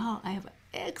 and now I have an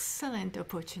excellent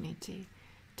opportunity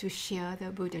to share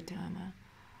the Buddha Dharma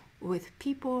with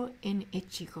people in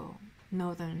Echigo,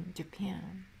 northern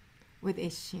Japan, with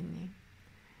Isshin.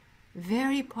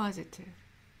 Very positive.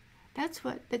 That's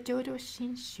what the Jodo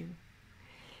Shinshu.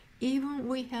 Even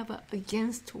we have an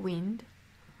against wind,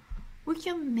 we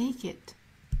can make it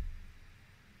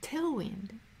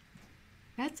tailwind.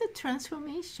 That's a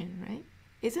transformation, right?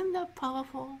 Isn't that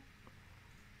powerful?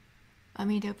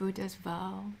 Amida Buddha's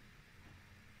vow,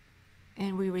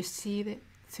 and we receive it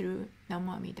through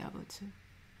Namo Amida Butsu.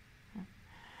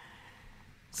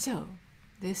 So,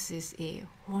 this is a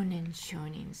Honen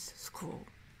Shonin's school.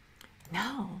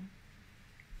 Now,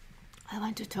 I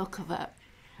want to talk about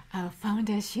our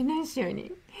founder Shinan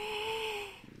Shonin.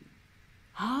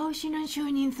 How Shinan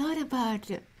Shonin thought about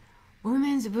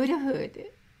women's Buddhahood,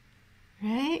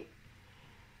 right?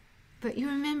 But you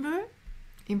remember,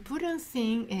 important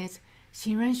thing is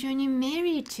Shinan Shonin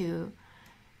married to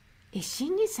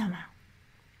Isshin-sama.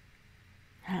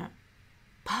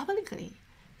 Publicly,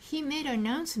 he made an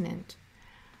announcement.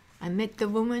 I met the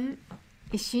woman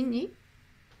Isshin,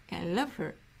 and I love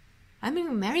her. I'm going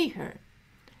to marry her.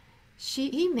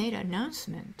 He made an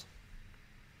announcement.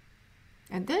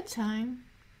 At that time,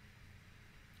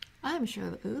 I'm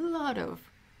sure a lot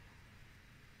of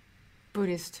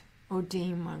Buddhist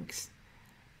ordained monks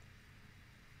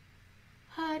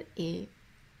had a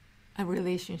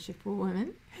relationship with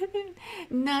women.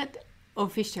 Not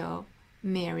official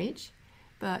marriage,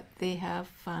 but they have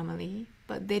family,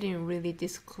 but they didn't really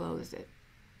disclose it.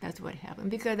 That's what happened,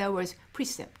 because that was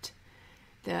precept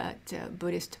that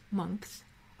Buddhist monks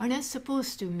are not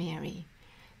supposed to marry.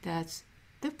 That's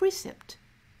the precept.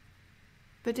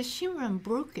 But the Shinran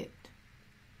broke it.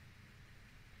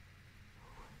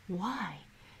 Why?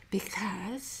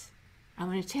 Because, I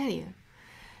want to tell you,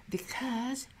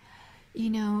 because,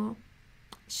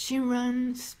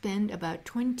 Shinran spent about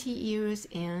 20 years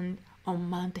on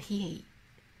Mount Hiei.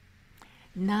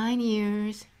 9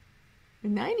 years,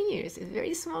 a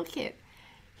very small kid.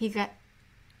 He got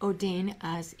ordained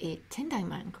as a Tendai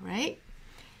monk, right?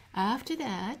 After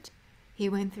that, he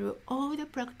went through all the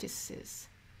practices.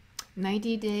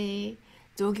 90-day,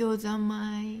 Zogyo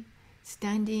Zanmai,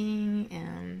 standing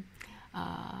and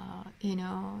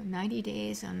 90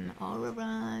 days on all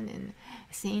around and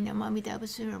saying the Amida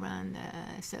Butsu around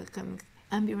the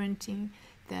circumambulating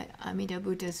the Amida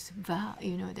Buddha's vow,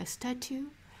 the statue,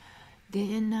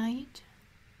 day and night,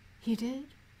 he did,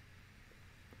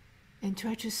 and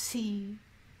try to see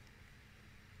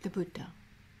the Buddha.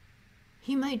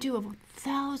 He might do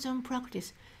 1,000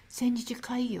 practice, Senjichi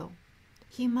Kaiyo.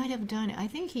 He might have done it. I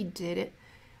think he did it.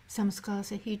 Some scholars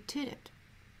say he did it.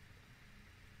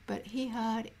 But he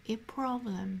had a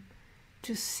problem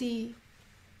to see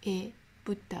a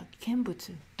Buddha,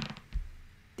 Kenbutsu.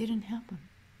 Didn't happen.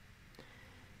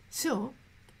 So,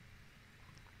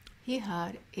 he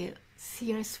had a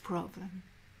serious problem.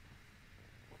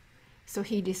 So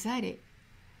he decided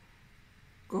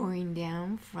going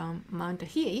down from Mount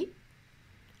Hiei,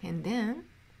 and then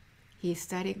he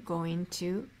started going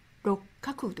to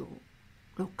Rokkakudo.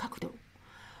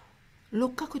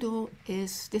 Rokkakudo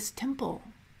is this temple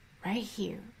right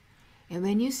here. And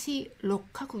when you see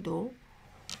Rokkakudo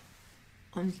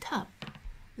on top,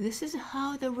 this is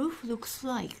how the roof looks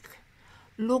like.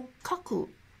 Rokkaku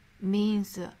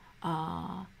means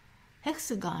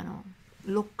hexagonal.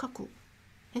 Rokkaku,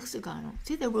 hexagonal.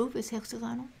 See, the roof is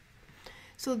hexagonal.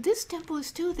 So this temple is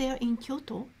still there in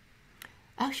Kyoto.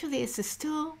 Actually, it's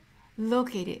still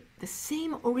located the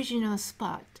same original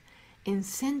spot in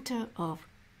center of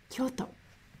Kyoto.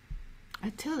 I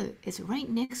tell you, it's right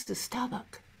next to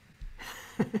Starbucks.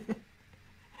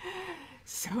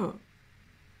 So,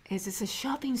 it's a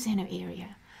shopping center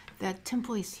area. That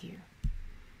temple is here.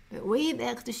 But way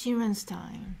back to Shinran's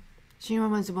time,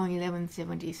 Shinran was born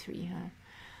 1173,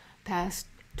 past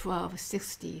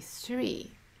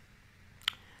 1263.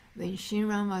 When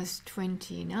Shinran was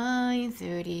 29,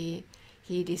 30,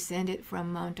 he descended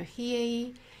from Mount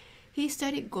Hiei. He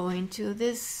started going to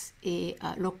this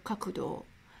Rokkakudo.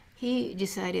 he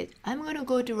decided, I'm going to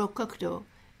go to Rokkakudo,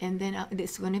 and then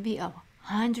it's going to be a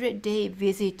 100-day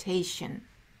visitation.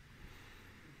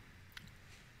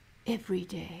 Every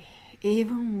day,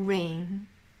 even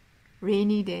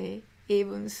rainy day,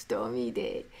 even stormy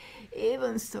day,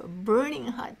 even burning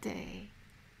hot day,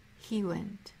 he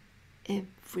went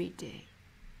every day.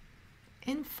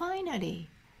 And finally,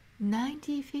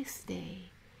 95th day,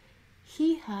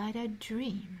 he had a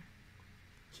dream.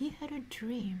 He had a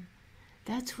dream.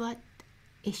 That's what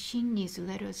Shinju's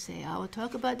letter say. I will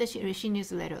talk about the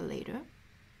Shinju's letter later.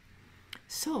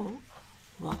 So,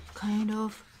 what kind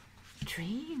of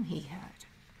dream he had?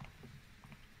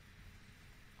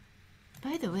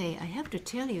 By the way, I have to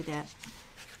tell you that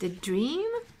the dream,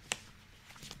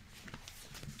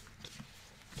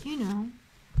 you know,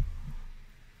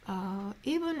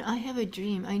 even I have a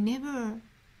dream, I never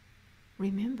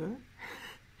remember.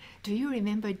 Do you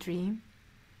remember a dream?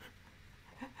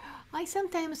 I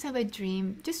sometimes have a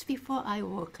dream just before I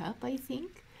woke up, I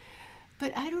think.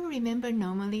 But I don't remember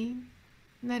normally,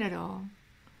 not at all.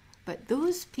 But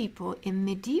those people in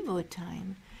medieval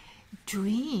time,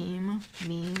 dream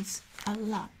means a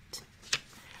lot.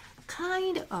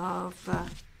 Kind of,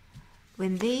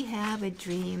 when they have a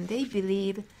dream, they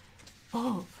believe,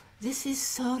 oh, this is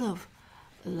sort of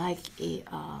like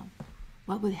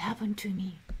what will happen to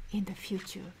me in the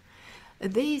future.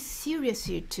 They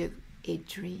seriously took a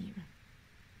dream.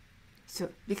 So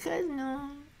because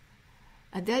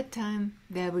at that time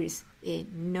there was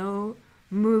no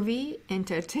movie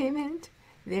entertainment,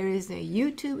 there is no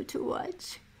YouTube to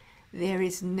watch, there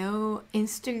is no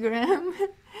Instagram,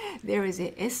 there is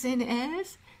a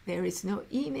SNS, there is no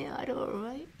email at all,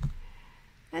 right?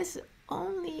 That's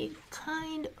only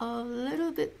kind of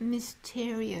little bit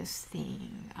mysterious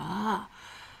thing. I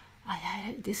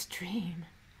had this dream.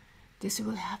 This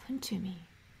will happen to me.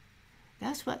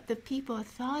 That's what the people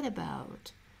thought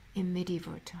about in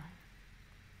medieval time.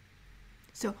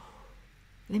 So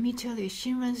let me tell you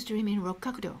Shinran's dream in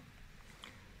Rokkakudo.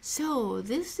 So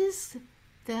this is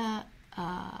the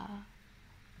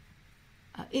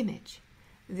image.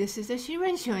 This is the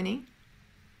Shinran Shonin.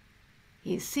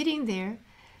 He's sitting there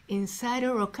inside a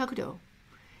Rokkakudo.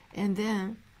 And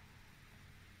then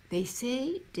they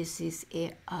say this is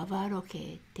a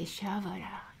Avaroke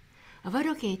Teshavara.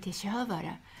 Avaroke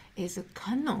Teshavara is a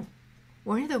canon.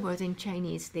 One of the words in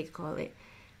Chinese, they call it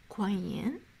Kuan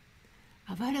Yin.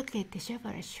 Avaroke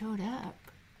Teshavara showed up.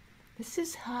 This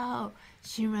is how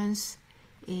Shinran's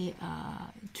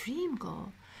dream goes.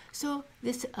 So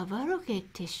this Avaroke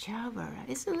Teshavara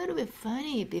is a little bit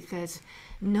funny because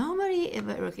normally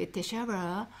Avaroke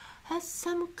Teshavara has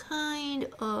some kind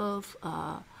of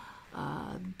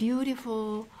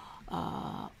beautiful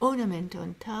ornament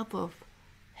on top of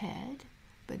head,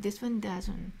 but this one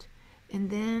doesn't. And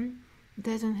then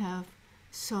doesn't have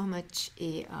so much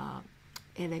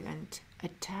elegant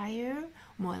attire,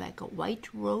 more like a white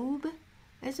robe.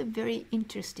 That's a very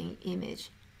interesting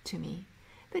image to me.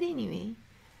 But anyway,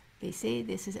 they say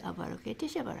this is Avaroke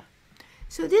Teshavara.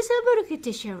 So this Avaroke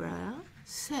Teshavara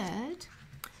said,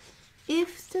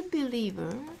 if the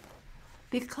believer,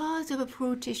 because of a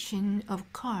fruition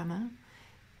of karma,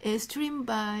 is driven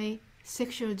by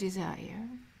sexual desire,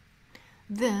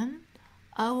 then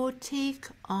I will take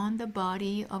on the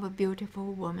body of a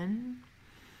beautiful woman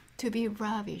to be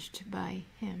ravished by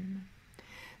him.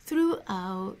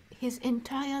 Throughout his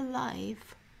entire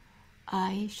life,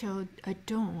 I shall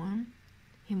adorn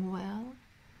him well,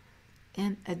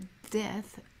 and at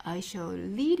death I shall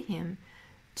lead him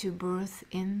to birth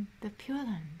in the Pure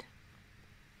Land.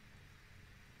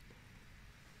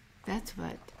 That's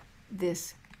what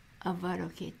this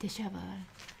Avaroke Teshavara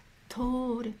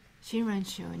told Shinran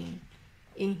Shonin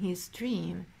in his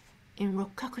dream in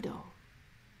Rokkakudo.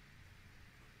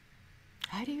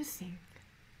 How do you think?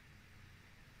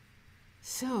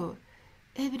 So,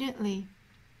 evidently,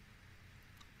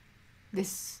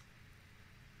 this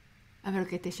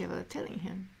Avaroke Teshavara telling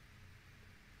him,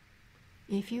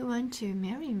 if you want to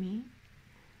marry me,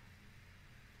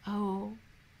 I will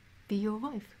be your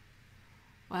wife.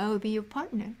 I will be your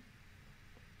partner.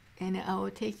 And I will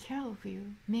take care of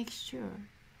you, make sure.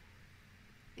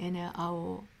 And I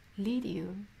will lead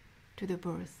you to the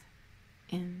birth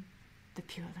in the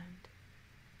Pure Land.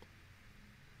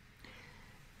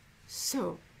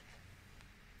 So,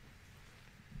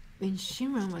 when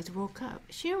Shinran was woke up,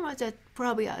 Shinran was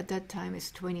probably at that time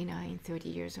is 29, 30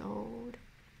 years old.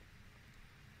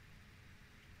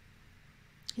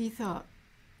 He thought,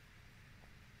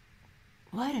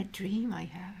 what a dream I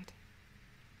had.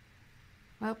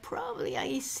 Well, probably I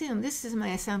assume, this is my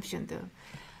assumption though,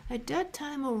 at that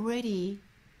time already,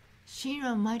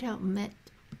 Shinran might have met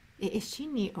is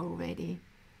she already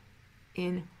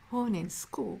in Honen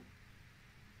school?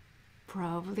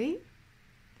 Probably.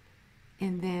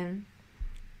 And then,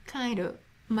 kind of,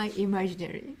 my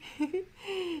imaginary,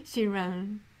 she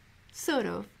ran sort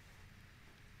of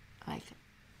like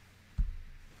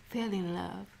fell in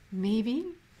love, maybe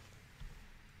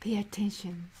pay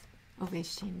attention of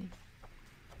Eshini.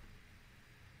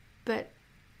 But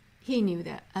he knew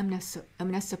that I'm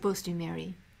not supposed to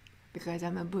marry because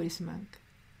I'm a Buddhist monk.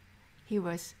 He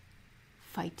was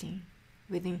fighting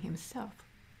within himself.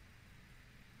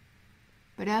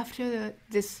 But after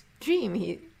this dream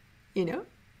he,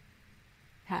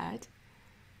 had,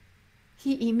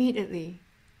 he immediately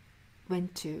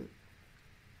went to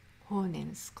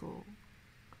Honen school.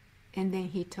 And then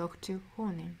he talked to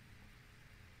Honen.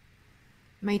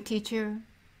 My teacher,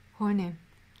 Honen,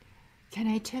 can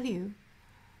I tell you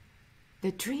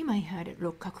the dream I had at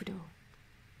Rokkakudo?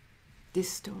 This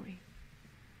story.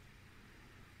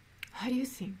 How do you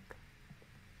think?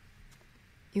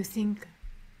 You think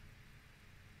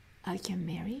I can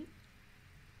marry?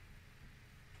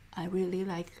 I really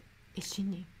like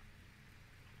Eshini.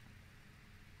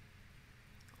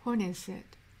 Honen said,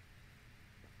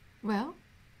 well,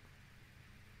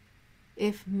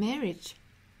 if marriage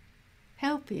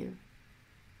help you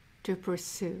to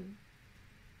pursue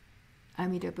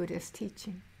Amida Buddha's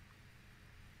teaching,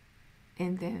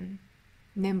 and then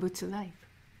Nembutsu life,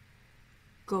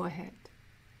 go ahead.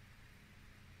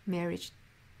 Marriage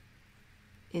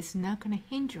is not going to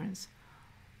hindrance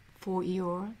for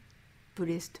your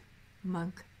Buddhist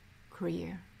monk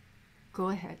career. Go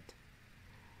ahead.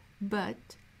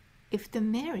 But if the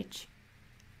marriage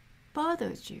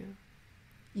bothers you,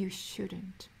 you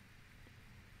shouldn't.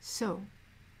 So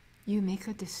you make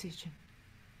a decision.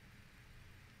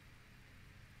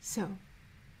 So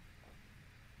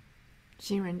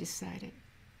Shinran decided,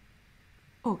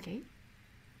 okay,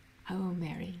 I will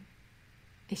marry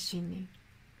Eshini.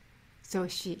 So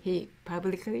he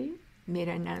publicly made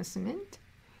an announcement,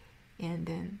 and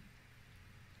then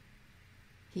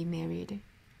he married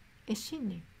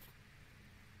Eshini.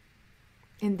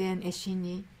 And then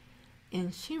Eshini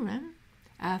and Shinran,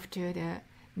 after the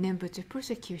Nembutsu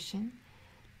persecution,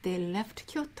 they left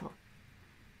Kyoto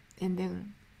and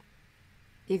then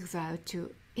exiled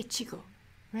to Echigo,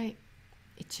 right?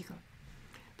 Echigo.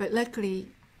 But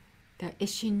luckily, the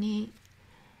Eshini's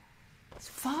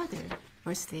father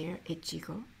was there,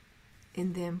 Echigo,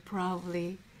 and then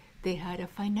probably they had a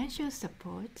financial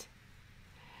support,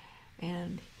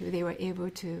 and they were able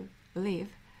to live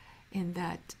in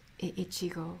that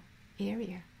Echigo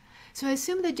area. So I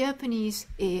assume the Japanese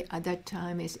at that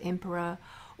time is emperor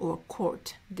or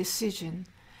court decision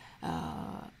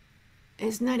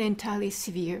is not entirely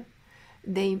severe.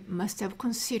 They must have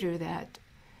considered that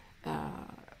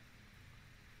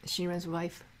Shinran's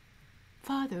wife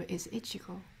father is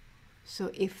Echigo. So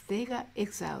if they got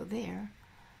exiled there,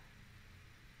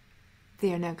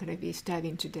 they are not going to be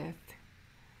starving to death.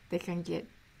 They can get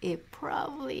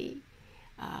probably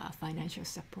financial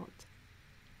support.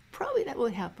 Probably that will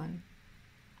happen.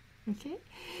 Okay,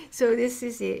 so this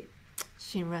is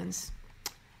Shinran's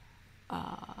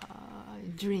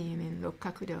dream in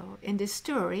Rokkakudo, and the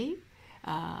story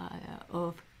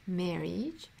of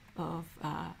marriage of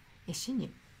Eshini.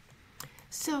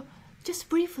 So just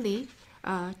briefly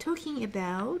talking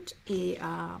about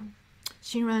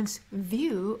Shinran's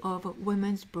view of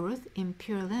women's birth in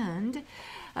Pure Land.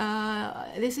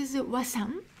 This is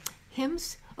Wasan,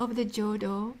 hymns of the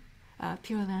Jodo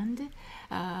Pure Land.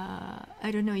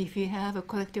 I don't know if you have a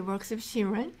collected works of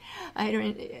Shinran.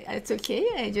 It's okay.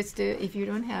 I just if you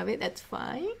don't have it, that's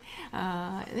fine.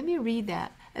 Let me read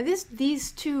that.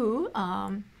 These two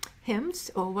hymns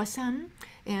or wasan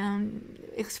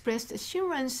expressed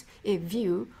Shinran's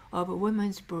view of a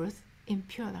woman's birth in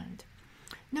Pure Land.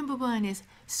 Number one is,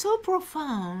 so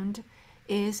profound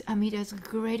is Amida's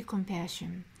great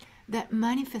compassion that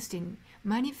manifesting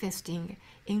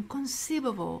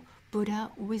inconceivable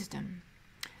Buddha wisdom.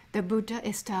 The Buddha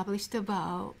established the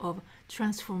vow of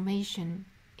transformation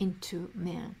into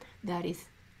man. That is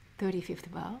 35th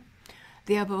vow.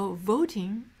 Thereby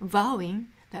vowing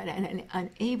that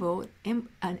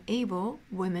unable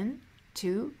women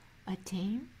to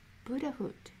attain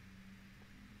Buddhahood.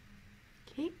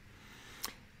 Okay.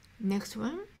 Next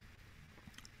one.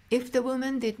 If the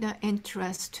women did not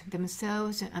entrust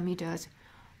themselves in Amida's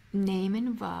name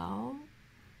and vow,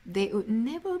 they would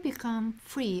never become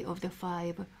free of the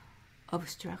 5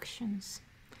 obstructions.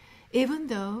 Even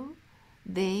though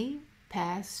they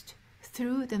passed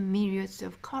through the myriads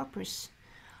of corpus,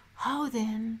 how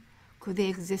then could their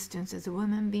existence as a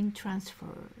woman be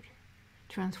transformed?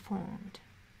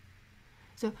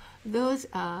 So those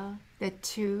are the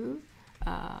two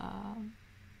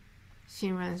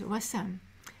Shinran's wasan,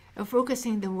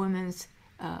 focusing the woman's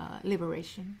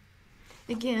liberation.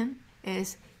 Again,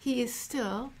 as he is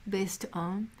still based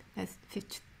on that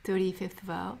 35th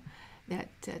vow, that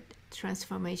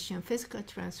transformation, physical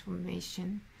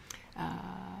transformation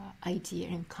idea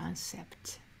and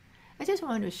concept. I just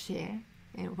want to share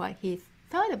what he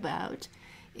thought about,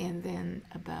 and then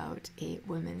about a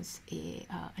woman's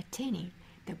attaining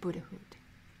the Buddhahood.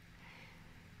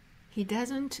 He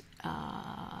doesn't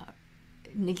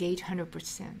negate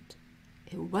 100%.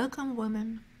 A welcome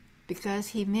woman, because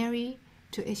he married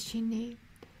to Eshini,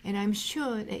 and I'm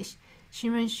sure that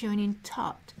Shinran Shonin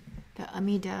taught the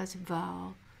Amida's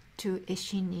vow to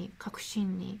Eshini,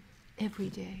 Kakushinni, every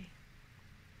day.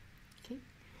 Okay?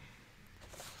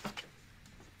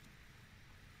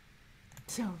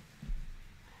 So,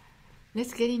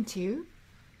 let's get into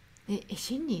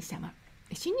Eshini-sama.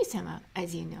 Eshini-sama,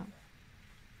 as you know,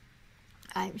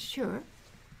 I'm sure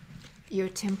your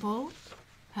temple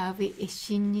have a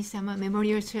Eshini-sama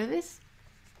memorial service.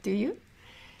 Do you?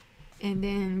 And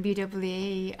then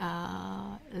BWA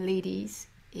ladies,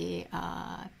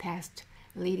 past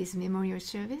ladies memorial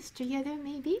service together,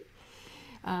 maybe.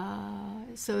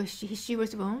 So she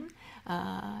was born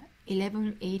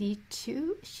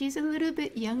 1182. She's a little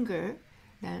bit younger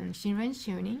than Shinran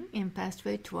Shonin, and passed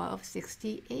away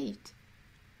 1268.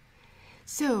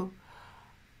 So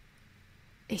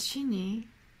Eshini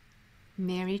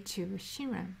married to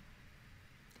Shinran.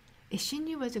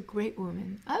 Eshini was a great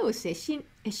woman. I would say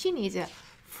Eshini is the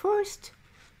first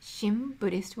Shin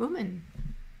Buddhist woman,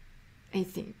 I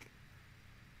think.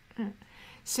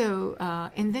 So,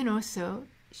 and then also,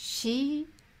 she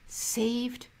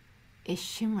saved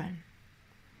Shinran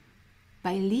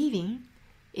by leaving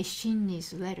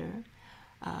Eshini's letter,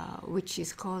 which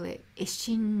is called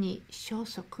Eshini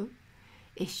Shosoku,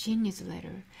 Eshini's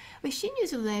letter.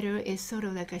 Eshini's letter is sort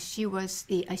of like she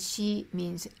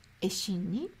means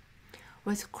Eshini,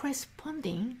 was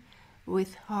corresponding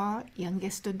with her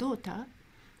youngest daughter,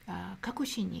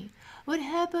 Kakushinni. What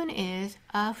happened is,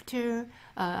 after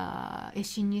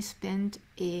Eshini spent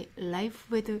a life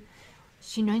with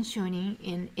Shinran Shonin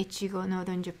in Echigo,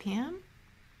 northern Japan,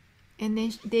 and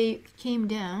then they came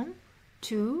down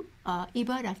to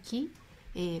Ibaraki,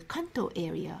 Kanto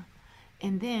area,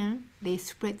 and then they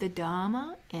spread the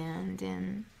Dharma and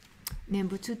then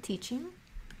Nembutsu teaching,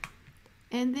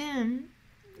 and then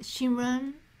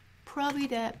Shinran, probably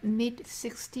that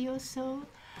mid-60 or so,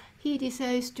 he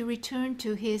decides to return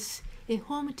to his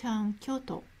hometown,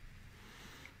 Kyoto,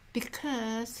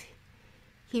 because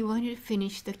he wanted to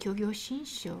finish the Jodo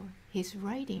Shinshu, his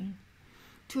writing.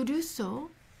 To do so,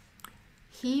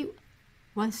 he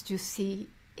wants to see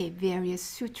various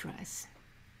sutras.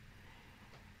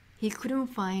 He couldn't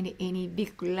find any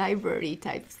big library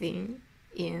type thing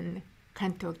in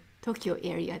Kanto, Tokyo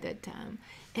area at that time.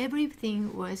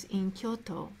 Everything was in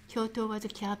Kyoto. Kyoto was the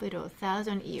capital,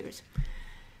 1,000 years.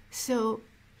 So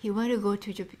he wanted to go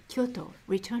to Kyoto,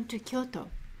 return to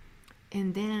Kyoto,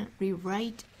 and then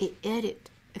rewrite and edit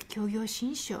a Jodo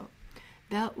Shinshu.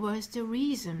 That was the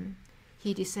reason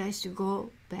he decides to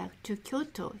go back to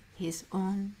Kyoto, his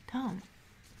own town.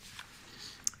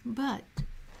 But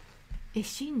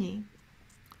Eshini,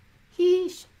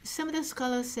 some of the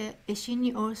scholars said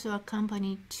Eshini also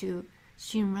accompanied to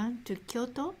Shinran to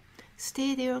Kyoto,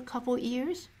 stayed there a couple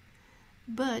years,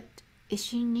 but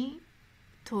Eshini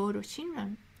told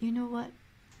Shinran, you know what,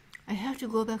 I have to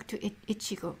go back to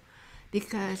Echigo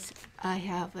because I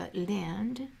have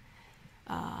land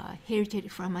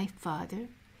inherited from my father,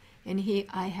 and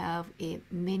I have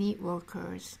many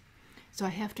workers, so I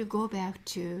have to go back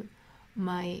to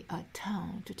my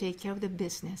town to take care of the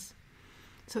business.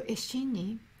 So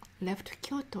Eshini left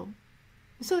Kyoto,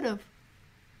 sort of.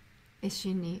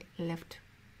 Eshini left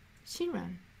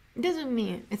Shinran. It doesn't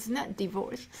mean it's not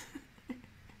divorce.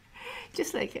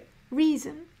 Just like a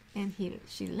reason, and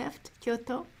she left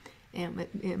Kyoto and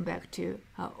went back to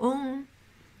her own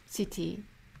city,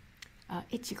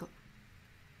 Echigo.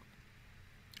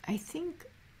 I think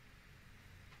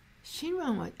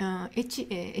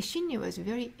Eshini was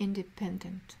very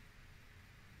independent.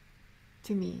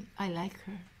 To me, I like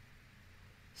her.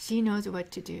 She knows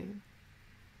what to do,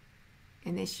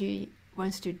 and then she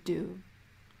wants to do.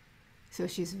 So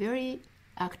she's very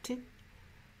active,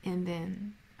 and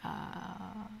then,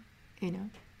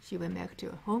 she went back to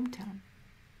her hometown.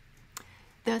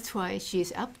 That's why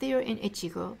she's up there in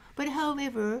Echigo. But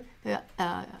however, the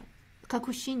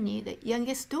Kakushinni, the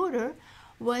youngest daughter,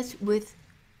 was with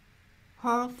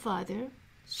her father,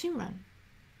 Shinran.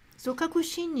 So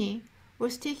Kakushinni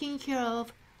was taking care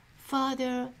of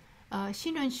Father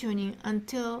Shinran Shonin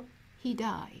until he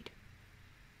died,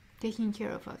 taking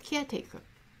care of a caretaker,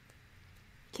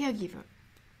 caregiver.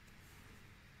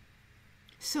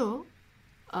 So,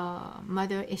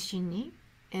 Mother Eshinni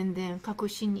and then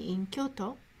Kakushinni in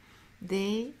Kyoto,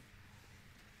 they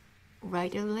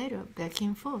write a letter back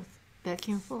and forth, back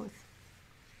and forth.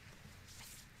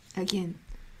 Again,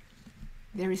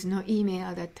 there is no email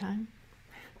at that time,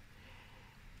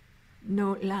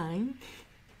 no line,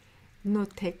 no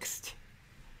text.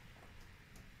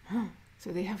 So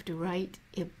they have to write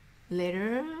a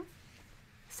letter,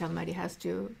 somebody has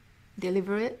to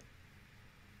deliver it,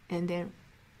 and then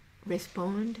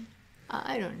respond.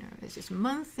 I don't know, it's just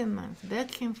months and months,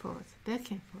 back and forth, back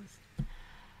and forth.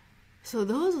 So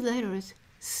those letters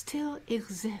still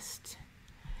exist.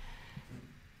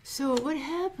 So what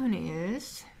happened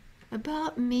is,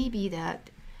 about maybe that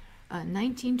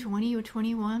 1920 or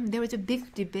 21, there was a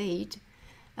big debate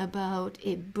about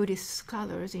Buddhist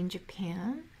scholars in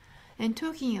Japan and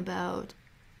talking about,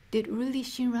 did really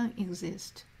Shinran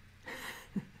exist?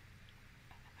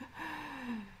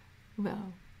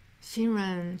 Well,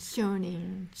 Shinran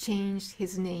Shonin changed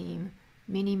his name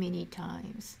many, many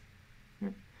times.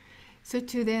 So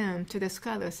to them, to the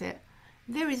scholars, said,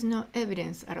 there is no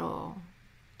evidence at all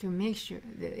to make sure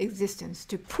the existence,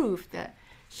 to prove that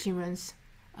Shinran's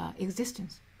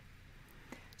existence.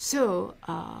 So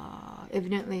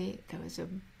evidently there was a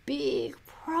big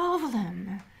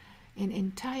problem in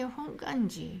entire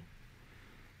Honganji.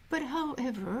 But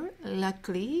however,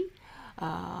 luckily,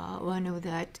 one of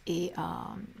that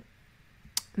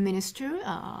minister,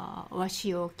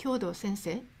 Washio Kyodo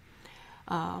Sensei,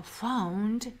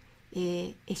 found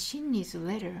a Shinni's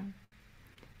letter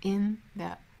in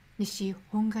the Nishi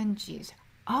Honganji's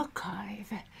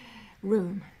archive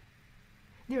room.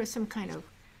 There was some kind of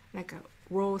like a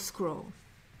raw scroll.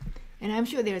 And I'm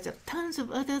sure there's tons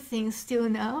of other things still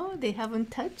now they haven't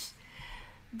touched.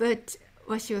 But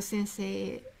Washio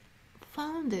Sensei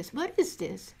found this. What is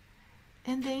this?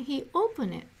 And then he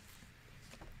opened it.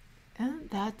 And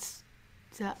that's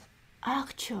the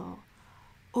actual,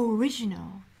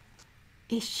 original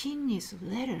Ishinni's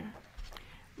letter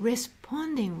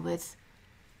responding with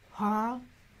her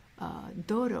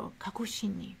Dodo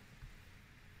Kakushinni.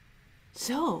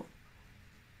 So,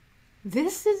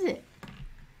 this is it.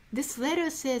 This letter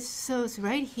says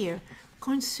right here,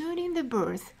 concerning the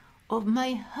birth of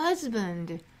my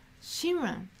husband,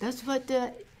 Shinran. That's what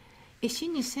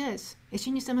Ishinni says.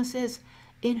 Ishinni-sama says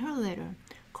in her letter,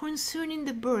 concerning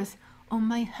the birth of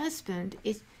my husband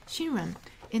is Shinran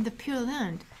in the Pure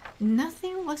Land.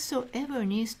 Nothing whatsoever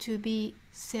needs to be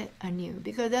said anew,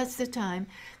 because that's the time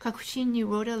Kakushinni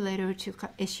wrote a letter to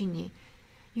Ishinni.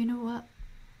 You know what?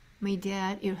 My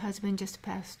dad, your husband, just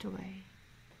passed away.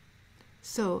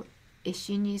 So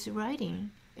Ishinni is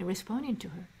writing and responding to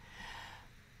her.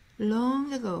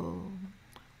 Long ago,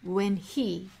 when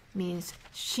he, means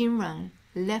Shinran,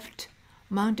 left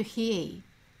Mount Hiei,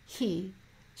 he,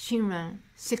 Shinran,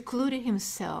 secluded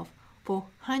himself for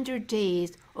 100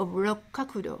 days of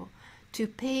Rokkakudo to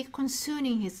pay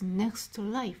concerning his next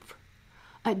life.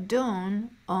 At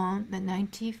dawn on the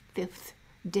 95th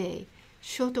day,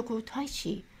 Shotoku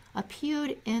Taishi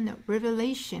appeared in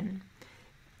Revelation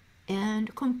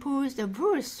and composed a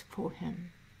verse for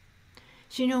him.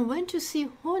 Shinran went to see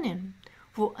Honen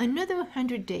for another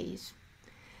 100 days.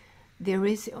 There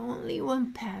is only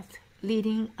one path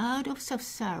leading out of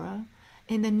samsara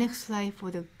in the next life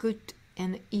for the good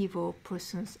and evil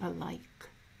persons alike.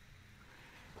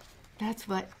 That's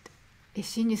what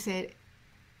Ishinni said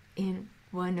in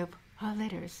one of her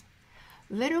letters.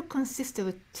 Letter consists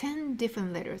of 10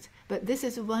 different letters, but this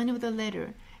is one of the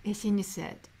letters Ishinni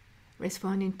said,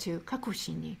 responding to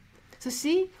Kakushinni. So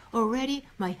see, already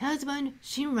my husband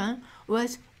Shinran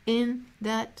was in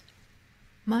that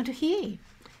Mount Hiei.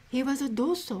 He was a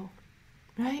doso,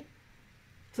 right?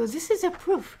 So this is a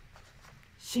proof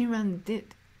Shinran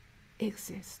did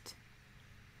exist.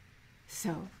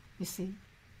 So, you see,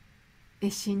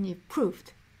 Ishinni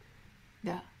proved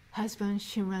the husband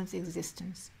Shinran's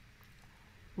existence,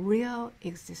 real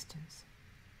existence.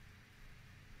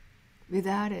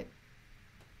 Without it,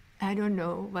 I don't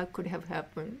know what could have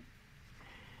happened.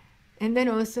 And then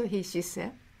also she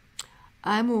said,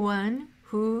 I'm one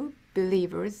who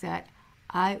believes that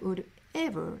I would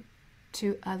ever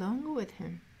to along with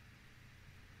him.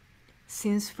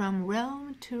 Since from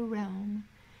realm to realm,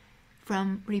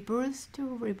 from rebirth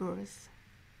to rebirth,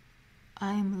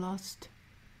 I am lost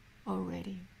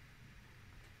already,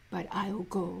 but I will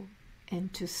go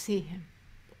and to see him.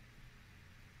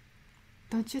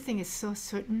 Don't you think it's so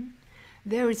certain?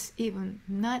 There is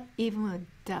not even a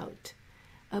doubt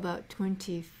about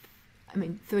 35th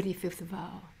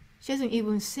vow. She doesn't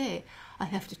even say, I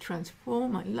have to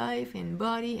transform my life and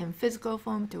body and physical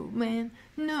form to man.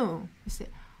 No, she said,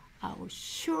 I will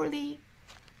surely,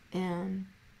 and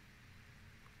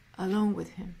along with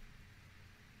him,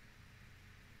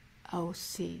 I will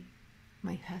see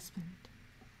my husband.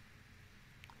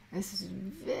 This is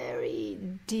very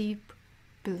deep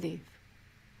belief.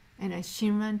 And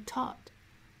Shinran taught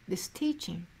this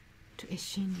teaching to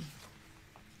Eshini,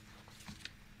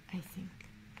 I think.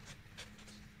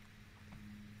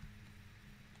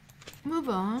 Move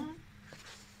on.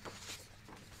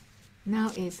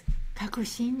 Now is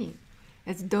Kakushini,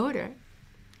 his daughter,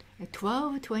 at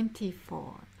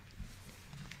 1224.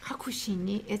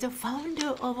 Kakushini is a founder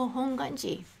of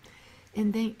Honganji,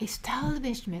 and then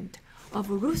establishment of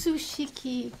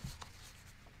Rusushiki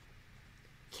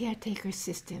caretaker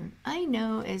system. I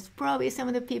know it's probably some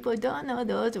of the people don't know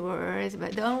those words,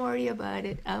 but don't worry about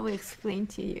it. I will explain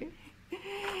to you.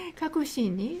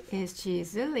 Kakushini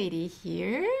she's a lady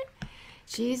here.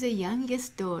 She's the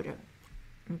youngest daughter.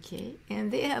 Okay,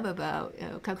 and they have about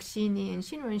Kakushini and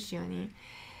Shinran Shoni.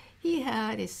 He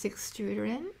had 6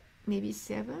 children, maybe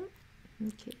 7.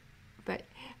 Okay, but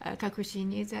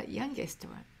Kakushini is the youngest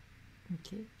one.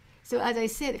 Okay, so as I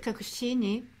said,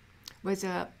 Kakushini was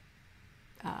a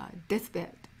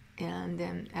deathbed, and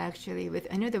then actually with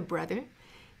another brother.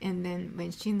 And then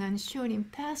when Shinran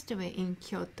Shonin passed away in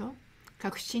Kyoto,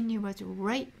 Kakushini was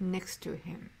right next to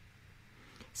him.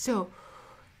 So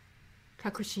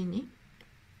Kakushini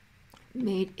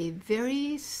made a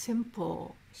very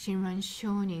simple Shinran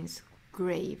Shonin's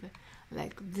grave.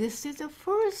 Like, this is the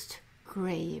first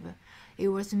grave. It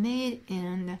was made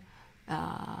in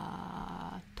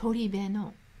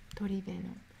Toribeno.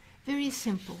 Very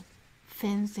simple,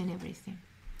 fence and everything.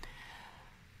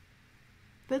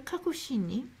 But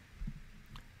Kakushini,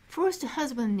 first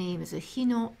husband name is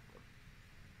Hirotsuna.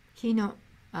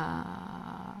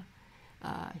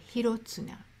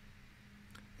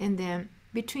 And then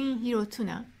between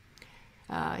Hirotsuna,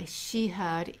 she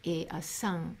had a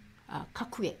son,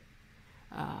 Kakue,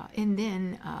 and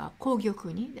then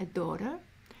Kogyokuni, the daughter.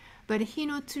 But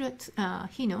Mr.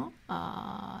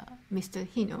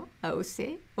 Hino, I would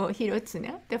say, or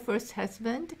Hirotsuna, the first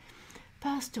husband,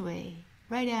 passed away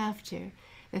right after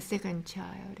the second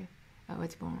child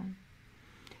was born.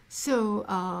 So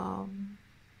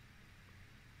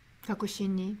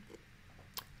Kakushini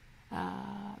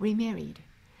remarried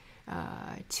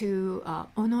to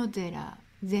Onodera,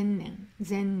 Zennen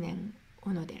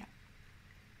Onodera.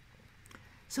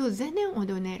 So Zennen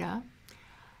Onodera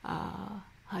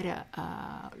had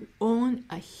owned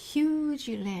a huge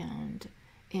land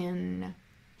in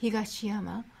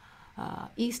Higashiyama,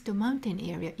 East Mountain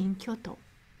area in Kyoto.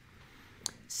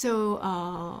 So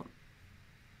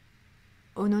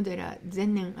Onodera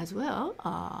Zennen as well,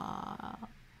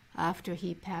 after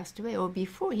he passed away, or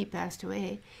before he passed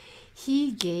away,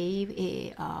 he gave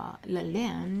the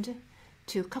land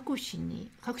to Kakushini.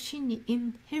 Kakushini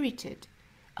inherited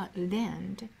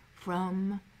land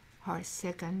from her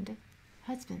second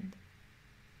husband.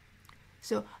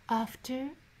 So after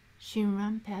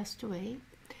Shinran passed away,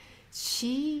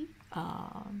 she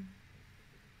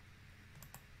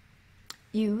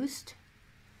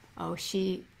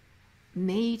she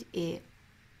made a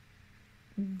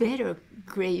better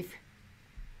grave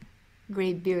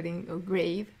building or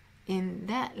grave in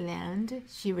that land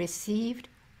she received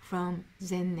from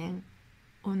Zennen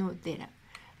Onodera.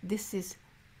 This is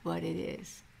what it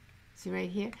is. See right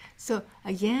here? So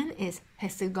again is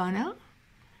hexagonal,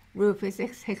 roof is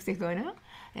hexagonal,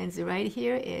 and so right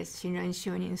here is Shinran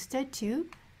Shonin statue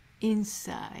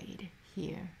inside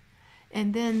here.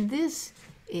 And then this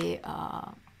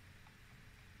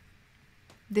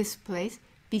place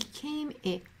became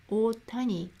a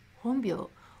Otani Honbyo,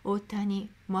 Otani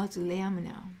Mausoleum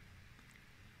now.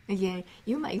 Again,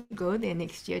 you might go there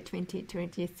next year,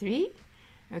 2023.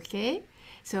 Okay?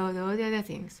 So those are the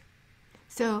things.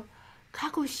 So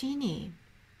Kakushini,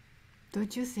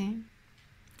 don't you think?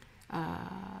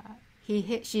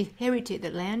 She inherited the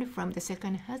land from the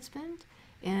second husband,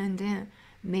 and then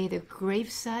made a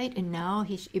gravesite, and now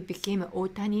it became an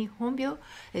Otani Honbyo.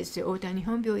 The Otani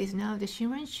Honbyo is now the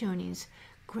Shinran Shonin's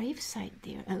gravesite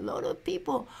there. A lot of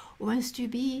people wants to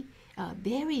be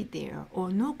buried there, or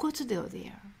nokotsudo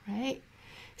there, right?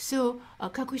 So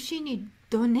Kakushini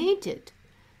donated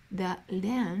that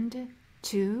land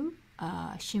to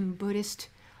Shin Buddhist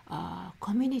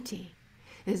community.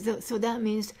 So that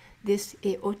means this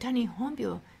Otani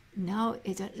Honbyo now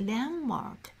is a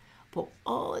landmark for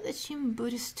all the Shin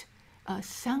Buddhist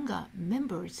Sangha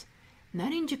members,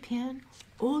 not in Japan,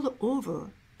 all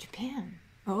over Japan.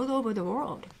 all over the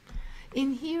world.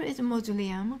 In here is a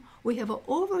mausoleum. We have an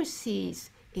overseas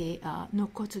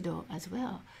Nokotsudo as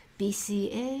well.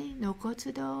 BCA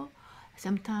Nokotsudo.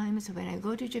 Sometimes when I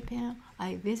go to Japan,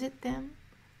 I visit them,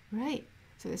 right?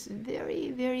 So it's a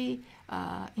very, very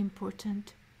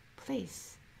important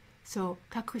place. So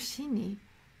Kakushini,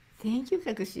 thank you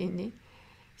Kakushini.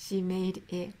 She made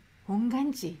a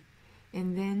honganji,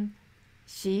 and then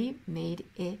she made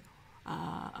a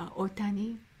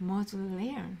Otani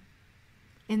mausoleum.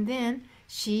 And then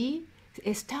she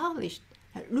established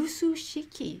a Rusu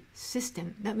Shiki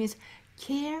system. That means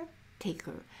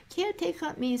caretaker.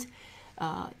 Caretaker means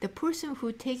the person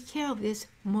who takes care of this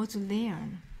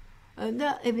mausoleum.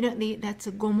 Evidently, that's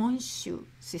a Gomonshu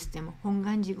system,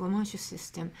 Honganji Gomonshu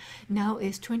system. Now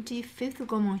is 25th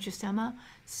Gomonshu-sama,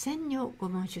 Senyo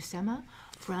Gomonshu-sama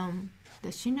from the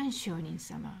Shinran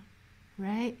Shonin-sama,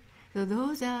 right? So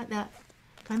those are the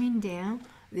coming down.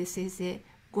 This is a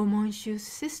Gomonshu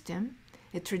system,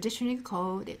 traditionally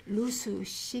called Rusu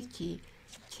Shiki,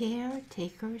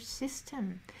 caretaker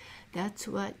system. That's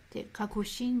what the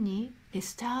Kakushini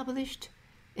established,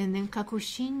 and then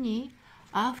Kakushini,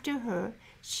 after her,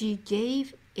 she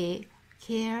gave a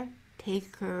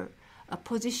caretaker a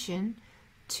position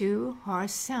to her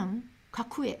son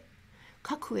Kakue.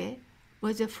 Kakue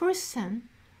was the first son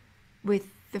with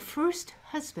the first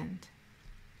husband,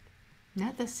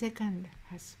 not the second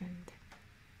husband.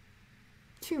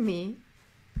 To me,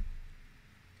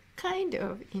 kind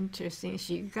of interesting.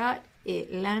 She got a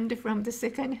land from the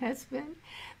second husband,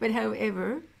 but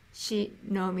however, she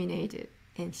nominated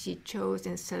and she chose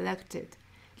and selected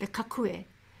the Kakue.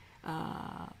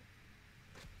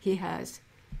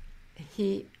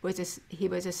 He was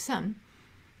a son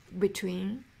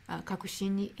between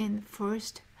Kakushini and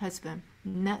first husband,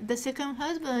 not the second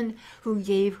husband who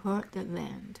gave her the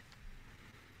land.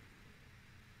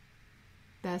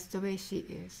 That's the way she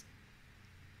is.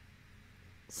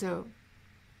 So,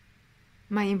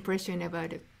 my impression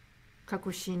about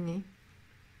Kakushini,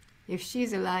 if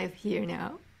she's alive here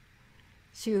now,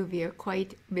 she will be a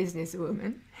quite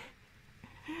businesswoman.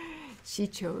 She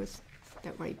chose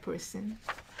the right person,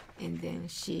 and then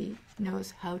she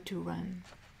knows how to run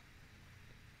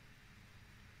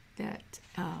that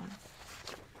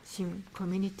Shin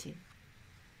community.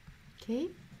 Okay,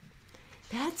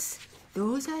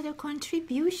 those are the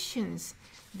contributions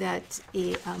that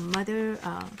a mother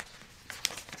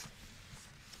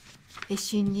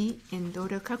Eshini and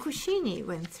daughter Kakushini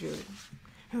went through.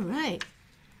 All right,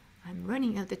 I'm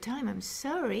running out of time. I'm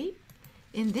sorry.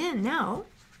 And then now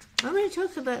I'm going to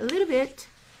talk about a little bit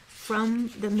from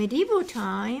the medieval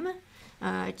time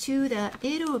to the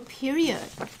Edo period.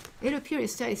 Edo period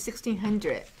started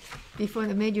 1600. Before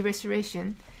the Meiji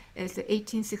Restoration is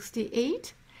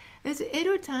 1868. As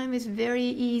Edo time is very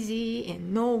easy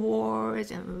and no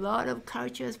wars and a lot of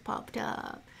cultures popped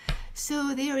up.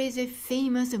 So there is a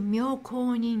famous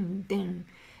Myokonin Den,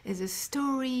 as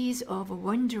stories of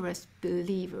wondrous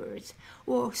believers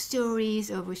or stories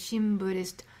of Shin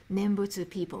Buddhist Nembutsu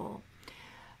people.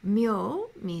 Myo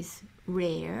means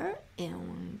rare,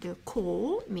 and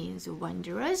ko means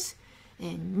wondrous,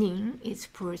 and nin is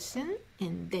person,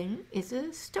 and den is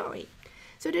a story.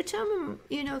 So the term,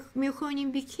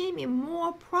 Myokonin became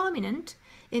more prominent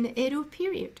in the Edo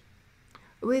period.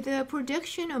 With the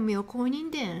production of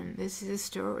Myokonin Den, this is a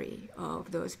story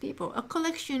of those people, a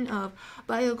collection of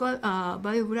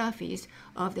biographies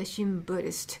of the Shin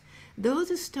Buddhist.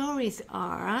 Those stories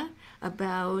are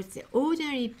about the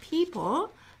ordinary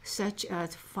people, such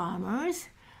as farmers,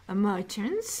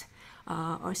 merchants,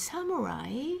 or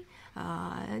samurai,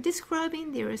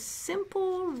 describing their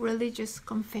simple religious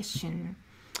confession.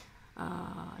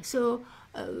 So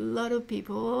a lot of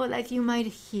people, like you might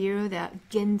hear that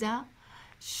Genza,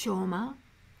 Shoma,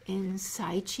 and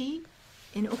Saichi,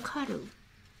 and Okaru.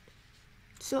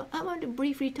 So I want to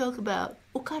briefly talk about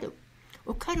Okaru.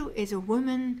 Okaru is a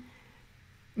woman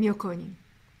Myokonin.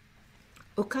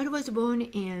 Okaru was born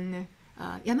in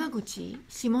Yamaguchi,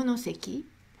 Shimonoseki.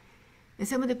 And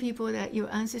some of the people that your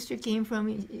ancestor came from,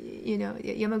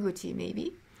 Yamaguchi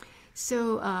maybe.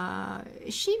 So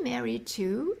she married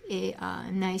to a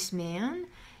nice man,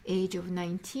 age of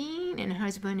 19, and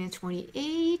husband is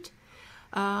 28.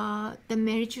 The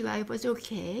marriage life was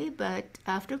okay, but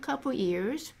after a couple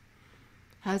years,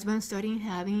 husband started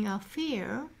having an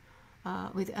affair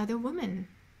with other women.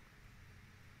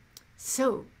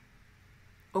 So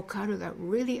Okaru got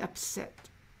really upset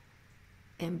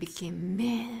and became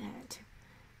mad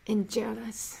and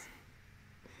jealous.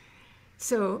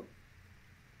 So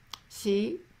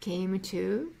she came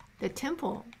to the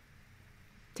temple.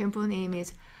 Temple name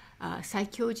is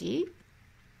Saikyoji,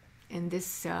 and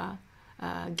this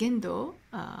Gendo,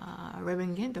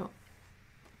 Reverend Gendo.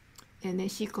 And then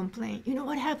she complained, you know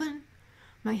what happened?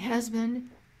 My husband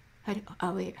had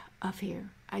an affair.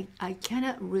 I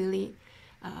cannot really,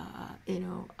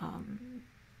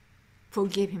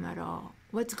 forgive him at all.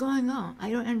 What's going on? I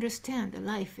don't understand. The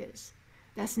life is.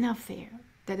 That's not fair.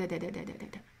 Da da da da da da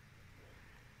da.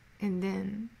 And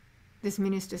then this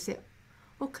minister said,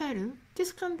 Okaru,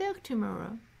 just come back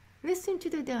tomorrow. Listen to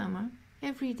the Dharma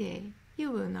every day.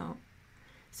 You will know.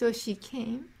 So she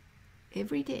came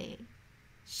every day.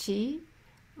 She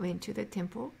went to the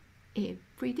temple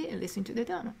every day and listened to the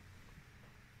Dharma.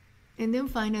 And then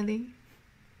finally,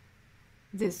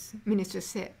 this minister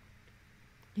said,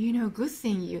 you know, good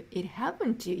thing it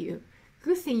happened to you.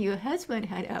 Good thing your husband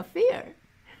had an affair.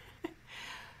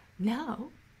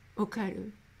 Now,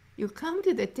 Okaru, you come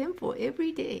to the temple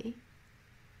every day.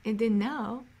 And then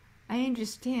now, I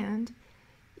understand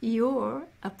your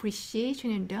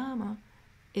appreciation in Dharma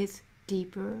is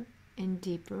deeper and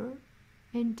deeper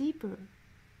and deeper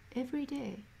every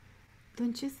day.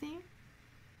 Don't you think?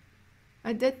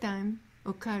 At that time,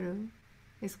 Okaru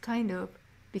is kind of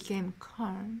became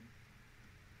calm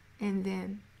and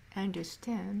then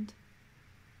understand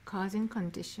cause and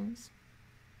conditions.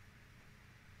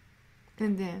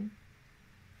 And then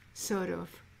sort of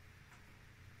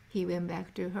he went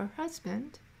back to her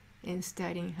husband and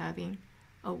starting having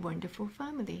a wonderful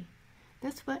family.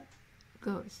 That's what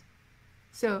goes.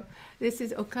 So this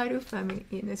is Okaru family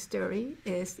in the story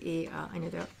is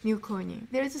another Mukonin.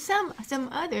 There is some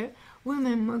other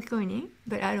women Mukonin,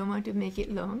 but I don't want to make it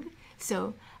long.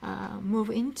 So move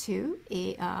into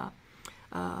a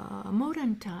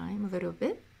modern time a little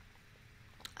bit.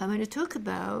 I'm going to talk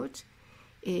about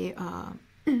a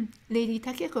Lady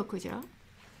Takekokujo,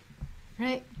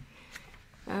 right?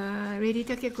 Lady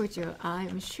Takekojo,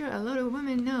 I'm sure a lot of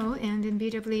women know, and then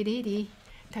BWA Lady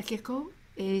Takeko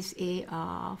is a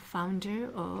founder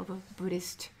of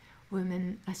Buddhist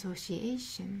Women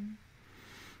Association.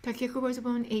 Takeko was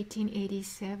born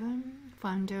 1887,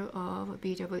 founder of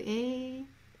BWA.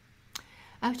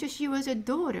 Actually, she was a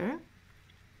daughter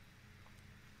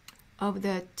of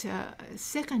that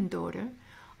second daughter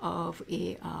of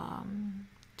a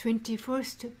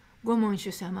 21st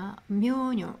Gomonshu-sama,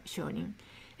 Myonyo Shonin,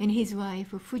 and his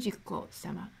wife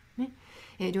Fujiko-sama,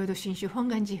 Jodo Shinshu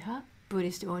Honganji-ha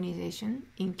Buddhist organization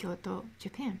in Kyoto,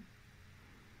 Japan.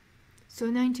 So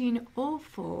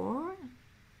 1904,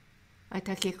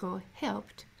 Takeko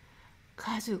helped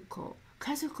Kazuko.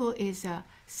 Kazuko is a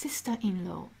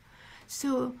sister-in-law.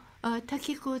 So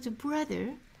Takeko's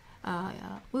brother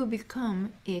will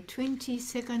become a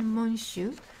 22nd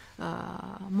Monshu,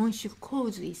 Monshu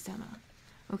Kozui-sama.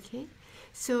 Okay,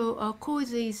 so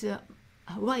Kozui's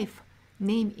wife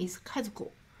name is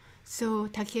Kazuko. So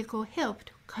Takeko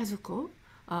helped Kazuko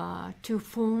to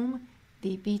form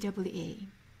the BWA.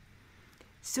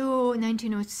 So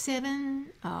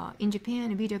 1907, in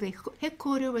Japan, BWA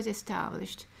headquarters was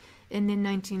established. And then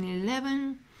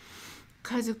 1911,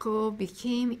 Kazuko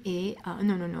became a,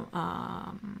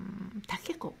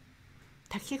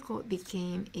 Takeko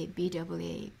became a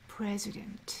BWA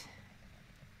president.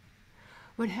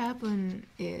 What happened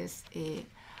is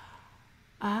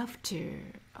after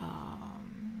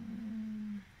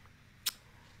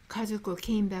Kazuko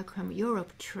came back from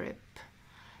Europe trip,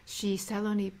 she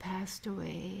suddenly passed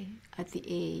away at the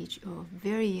age of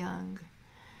very young.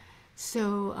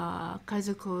 So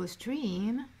Kazuko's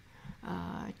dream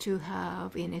to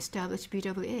have an established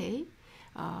BWA,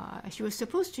 she was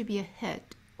supposed to be a head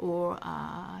or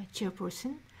a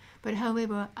chairperson, but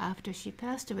however, after she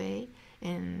passed away,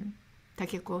 and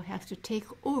Takeko has to take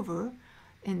over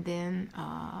and then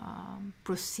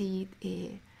proceed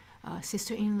a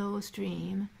sister-in-law's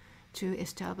dream to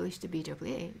establish the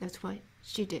BWA. That's what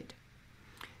she did.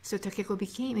 So Takeko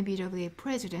became a BWA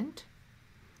president,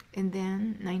 and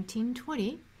then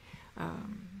 1920,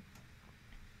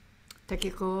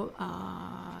 Takeko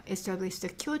established the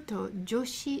Kyoto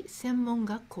Joshi Senmon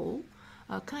Gakko,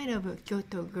 kind of a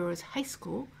Kyoto girls' high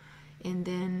school, and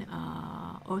then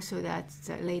also that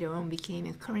later on became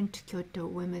a current Kyoto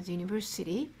Women's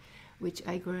University, which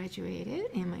I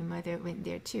graduated, and my mother went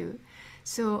there too.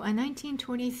 So in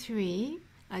 1923,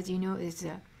 as you know,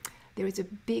 there was a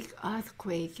big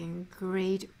earthquake and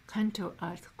great Kanto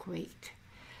earthquake.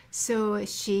 So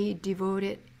she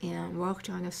devoted and worked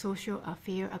on the social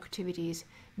affair activities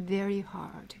very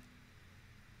hard.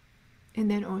 And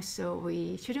then also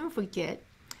we shouldn't forget,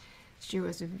 she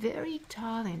was very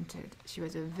talented. She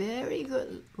was a very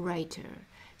good writer.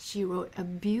 She wrote a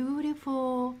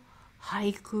beautiful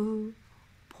haiku,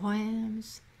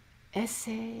 poems,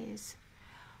 essays,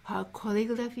 Her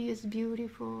calligraphy is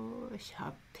beautiful,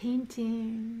 her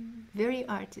painting, very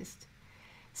artist.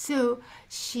 So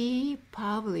she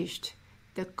published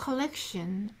the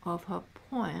collection of her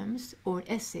poems or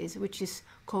essays, which is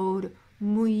called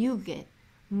Muyuge.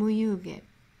 Muyuge.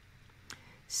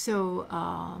 So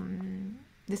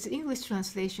this English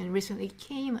translation recently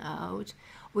came out.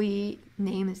 We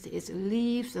named it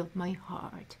Leaves of My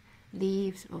Heart.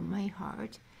 Leaves of My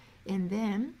Heart. And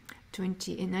then in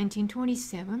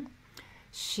 1927,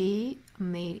 she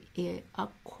made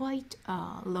quite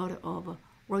a lot of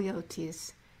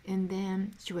royalties. And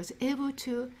then she was able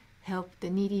to help the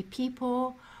needy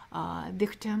people,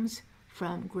 victims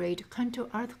from Great Kanto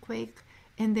earthquake.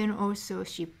 And then also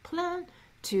she planned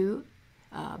to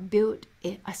build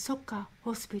a Asoka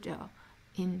hospital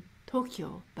in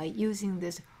Tokyo by using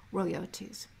these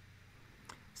royalties.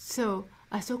 So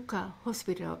Asoka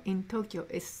Hospital in Tokyo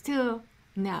is still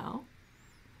now.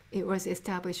 It was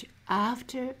established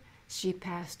after she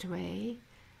passed away,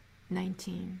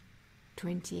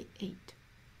 1928.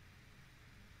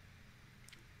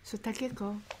 So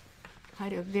Takeko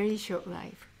had a very short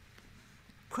life,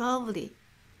 probably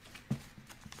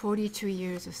 42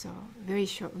 years or so, very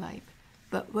short life.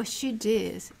 But what she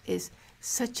did is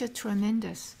such a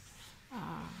tremendous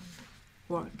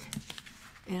work.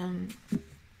 And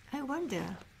I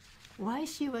wonder why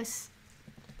she was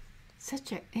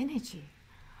such an energy.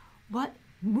 What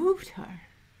moved her?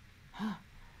 Huh.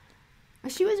 Well,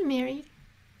 she was married.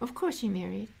 Of course she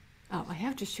married. Oh, I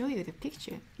have to show you the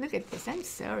picture. Look at this. I'm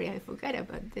sorry, I forgot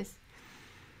about this.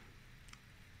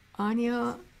 On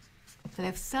your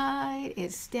left side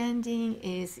is standing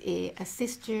is a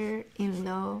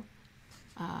sister-in-law,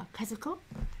 Kazuko.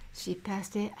 She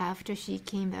passed it after she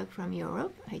came back from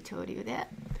Europe. I told you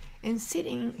that. And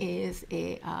sitting is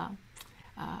a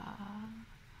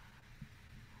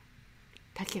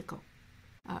Takeko.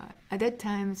 At that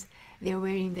time, they're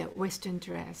wearing that Western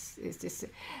dress. It's this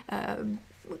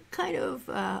kind of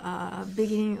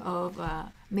beginning of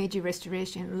Meiji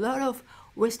Restoration. A lot of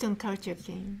Western culture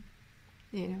came.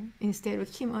 You know, instead of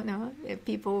kimono,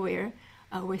 people wear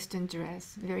a Western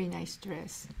dress, very nice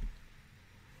dress.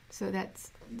 So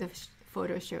that's the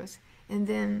photo shows. And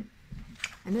then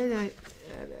another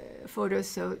photo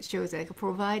shows like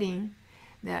providing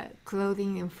the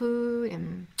clothing and food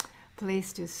and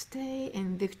place to stay,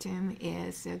 and victim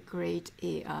is a great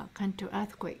Kanto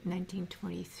earthquake,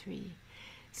 1923.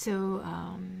 So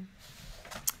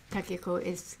Takeko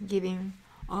is giving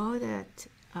all that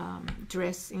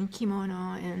dress and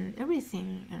kimono and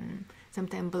everything, and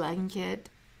sometimes blanket,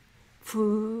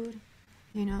 food,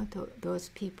 you know, to those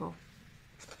people.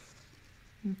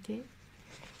 Okay,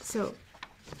 so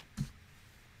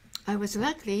I was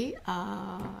lucky.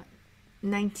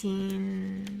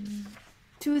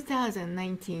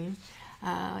 2019,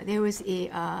 there was a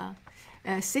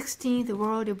 16th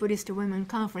World Buddhist Women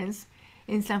Conference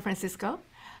in San Francisco.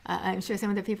 I'm sure some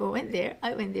of the people went there.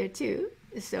 I went there too.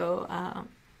 So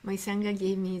my sangha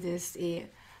gave me this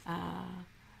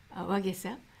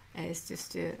wagesa. It's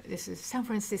just this is San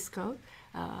Francisco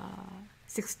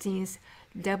 16th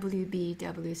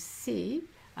WBWC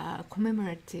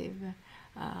commemorative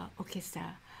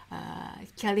orchestra.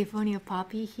 California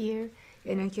poppy here,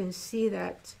 and I can see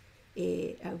that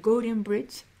a golden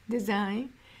bridge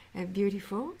design,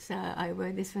 beautiful. So I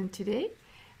wear this one today.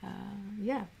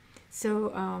 Yeah.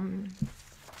 So and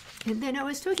then I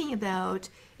was talking about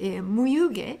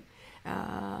Muyuge.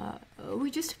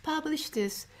 We just published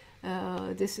this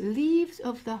this Leaves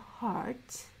of the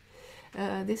Heart.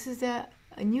 This is the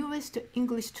newest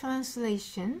English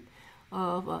translation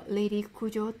of Lady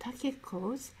Kujo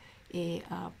Takeko's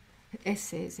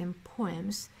essays and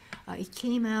poems. It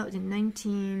came out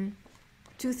in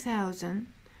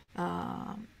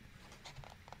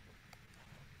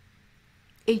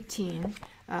 2018.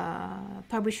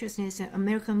 Publishers is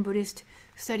American Buddhist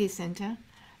Study Center,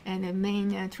 and the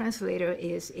main translator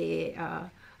is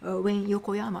Wayne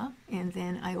Yokoyama, and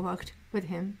then I worked with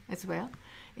him as well,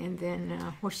 and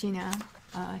then Hoshina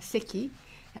Seki,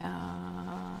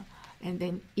 and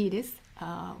then Edith.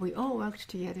 We all worked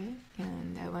together,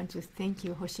 and I want to thank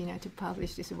you, Hoshina, to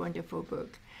publish this wonderful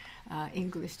book,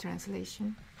 English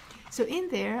translation. So in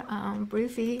there,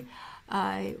 briefly,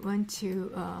 I want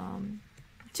to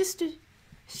just to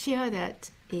share that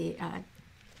the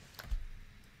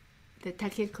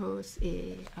Takeko's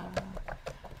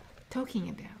talking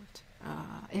about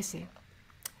essay,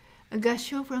 A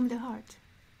Gasho from the Heart.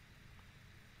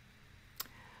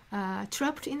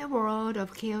 Trapped in a world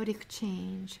of chaotic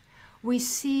change, we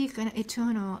seek an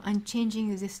eternal,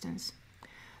 unchanging existence.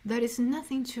 There is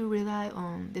nothing to rely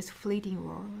on this fleeting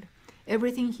world,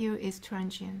 Everything here is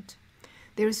transient.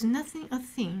 There is nothing a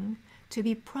thing to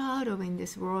be proud of in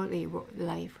this worldly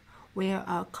life, where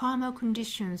our karma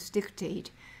conditions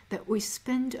dictate that we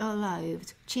spend our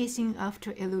lives chasing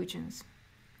after illusions.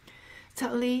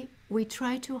 Thirdly, we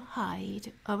try to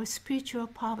hide our spiritual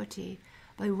poverty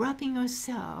by wrapping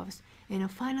ourselves in a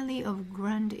finale of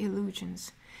grand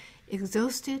illusions.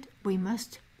 Exhausted, we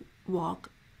must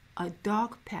walk a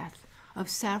dark path of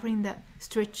suffering that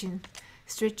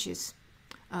stretches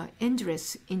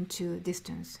endless into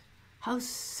distance. How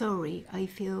sorry I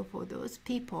feel for those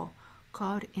people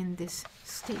caught in this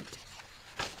state.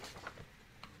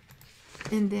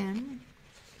 And then,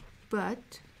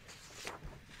 but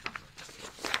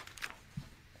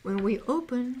when we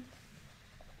openly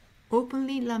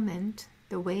lament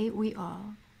the way we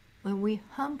are, when we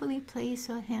humbly place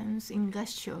our hands in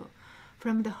gesture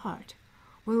from the heart,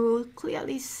 we will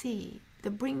clearly see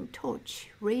the bring torch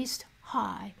raised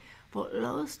high for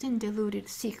lost and deluded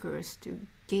seekers to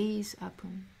gaze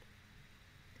upon.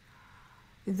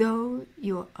 Though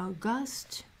your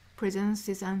august presence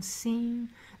is unseen,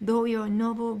 though your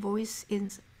noble voice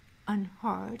is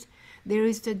unheard, there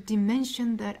is the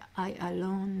dimension that I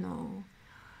alone know,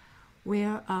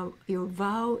 where your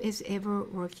vow is ever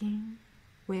working,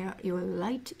 where your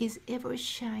light is ever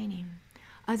shining.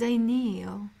 As I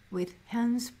kneel with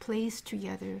hands placed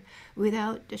together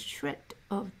without the shred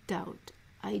of doubt,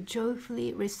 I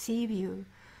joyfully receive you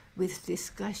with this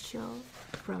gesture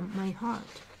from my heart.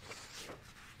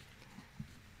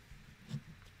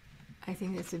 I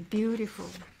think that's a beautiful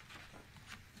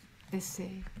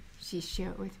essay she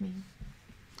shared with me.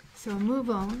 So move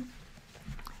on.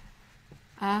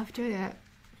 After that,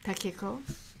 Takeko,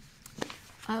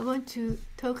 I want to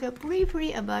talk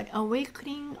briefly about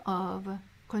awakening of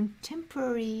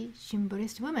contemporary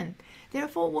Shin-Buddhist women. There are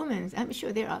 4 women. I'm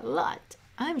sure there are a lot.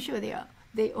 I'm sure there are.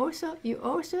 You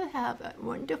also have a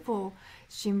wonderful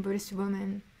Shin-Buddhist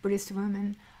woman, Buddhist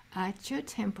woman at your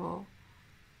temple,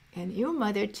 and your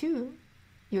mother too,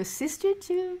 your sister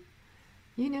too,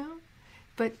 you know.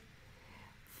 But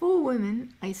 4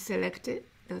 women I selected.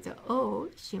 Those are all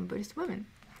Shin-Buddhist women.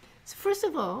 So first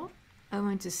of all, I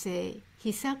want to say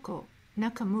Hisako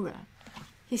Nakamura.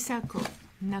 Hisako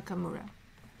Nakamura.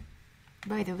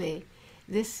 By the way,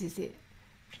 this is a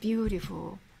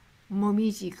beautiful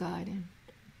Momiji garden.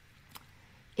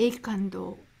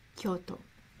 Eikando, Kyoto.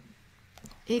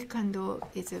 Eikando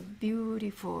is a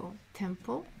beautiful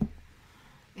temple.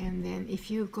 And then if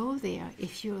you go there,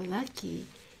 if you're lucky,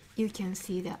 you can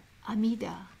see the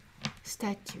Amida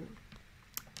statue.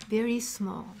 Very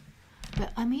small.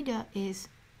 But Amida is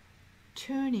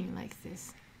turning like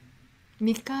this.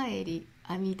 Mikaeri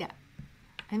Amida.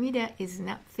 Amida is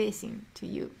not facing to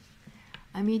you.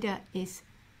 Amida is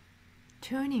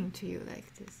turning to you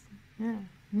like this. Yeah.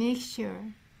 Make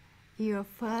sure you are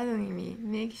following me.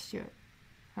 Make sure.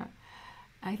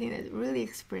 I think that really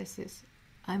expresses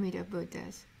Amida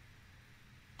Buddha's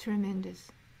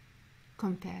tremendous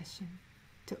compassion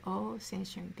to all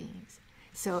sentient beings.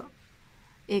 So,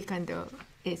 Eikando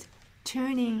is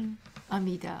turning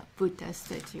Amida Buddha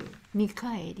statue.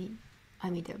 Mikaeri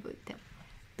Amida Buddha.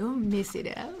 Don't miss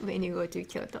it out when you go to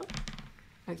Kyoto.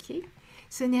 Okay?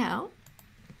 So now,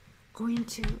 going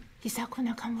to Hisako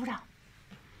Nakamura.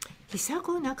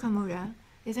 Hisako Nakamura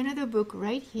is another book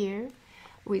right here.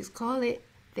 We call it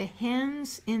The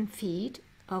Hands and Feet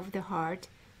of the Heart,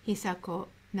 Hisako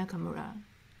Nakamura.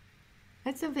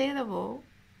 That's available,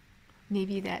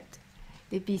 maybe at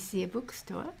the BCA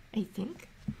bookstore, I think.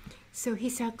 So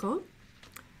Hisako,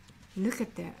 look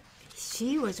at that.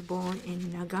 She was born in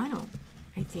Nagano,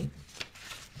 I think.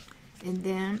 And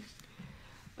then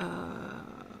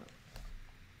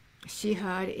she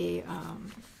had a,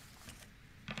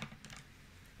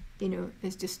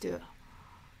 it's just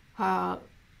her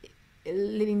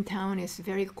living town is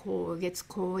very cold, gets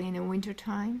cold in the winter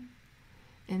time.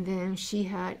 And then she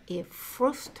had a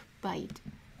frostbite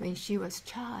when she was a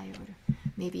child,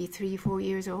 maybe 3-4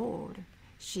 years old.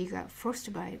 She got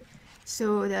frostbite.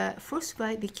 So the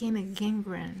frostbite became a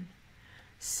gangrene.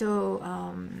 So,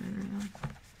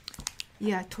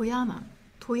 Toyama,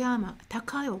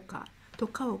 Takaoka,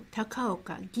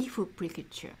 Gifu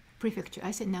prefecture.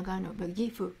 I said Nagano, but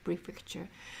Gifu prefecture.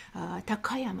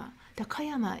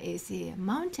 Takayama is a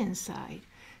mountainside.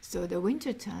 So the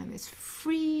winter time is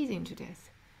freezing to death.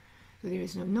 So there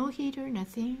is no heater,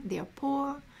 nothing. They are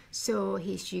poor. So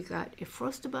she got a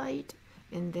frostbite,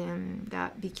 and then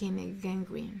that became a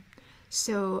gangrene.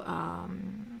 So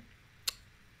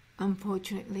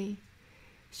unfortunately,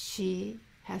 she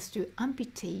has to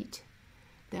amputate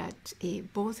that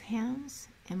both hands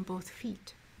and both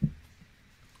feet.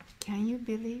 Can you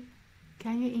believe?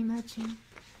 Can you imagine,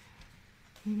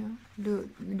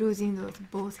 losing those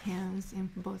both hands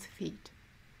and both feet?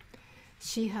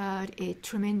 She had a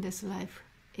tremendous life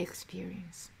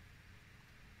experience.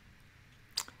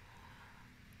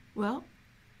 Well,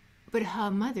 but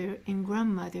her mother and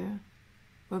grandmother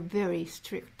were very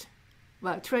strict.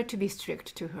 Well, tried to be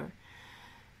strict to her,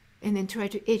 and then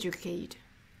tried to educate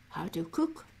how to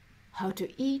cook, how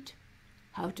to eat,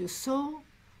 how to sew,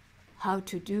 how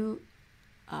to do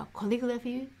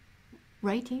calligraphy,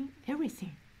 writing,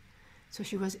 everything. So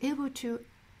she was able to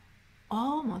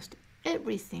almost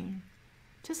everything,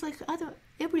 just like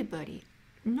everybody,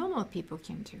 normal people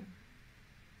can do.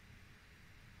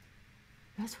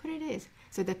 That's what it is.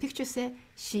 So the picture said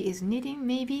she is knitting,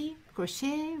 maybe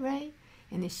crochet, right?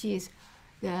 And then she is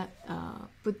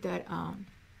put that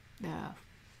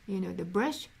the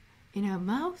brush in her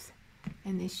mouth,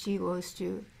 and then she goes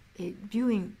to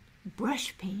viewing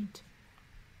brush paint.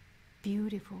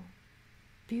 Beautiful,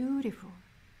 beautiful.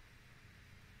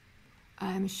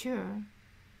 I'm sure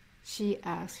she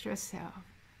asked herself,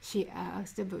 she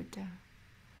asked the Buddha,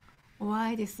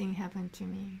 why this thing happened to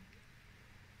me?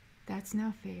 That's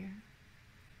not fair.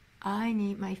 I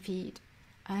need my feet.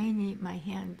 I need my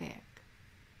hand back.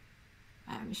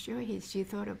 I'm sure she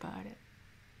thought about it.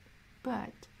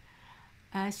 But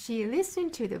as she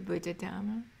listened to the Buddha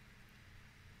Dhamma,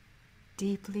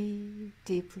 deeply,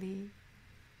 deeply,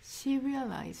 she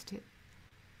realized it.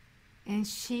 And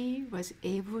she was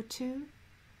able to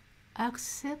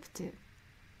accept it,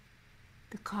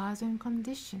 the cause and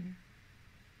condition,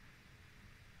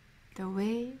 the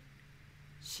way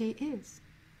she is.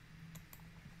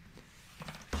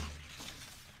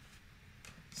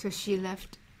 So she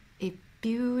left a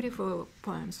beautiful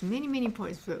poems, many, many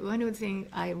poems. But one of the things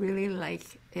I really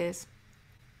like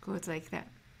goes like that.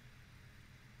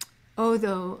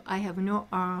 Although I have no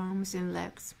arms and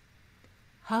legs,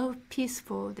 how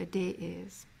peaceful the day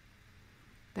is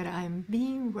that I am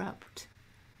being wrapped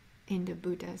in the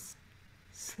Buddha's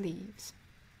sleeves.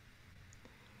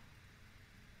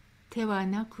 手は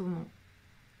なくも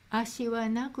足は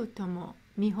なくとも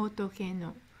御仏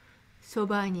のそ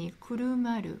ばにくる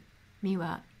まる身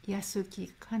は安き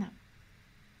かな。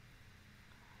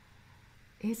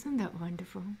Isn't that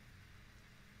wonderful?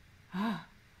 Ah,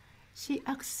 she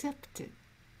accepted.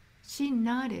 She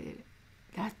nodded it.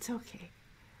 That's okay.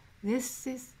 This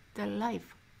is the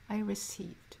life I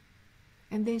received.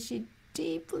 And then she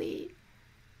deeply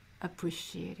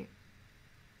appreciated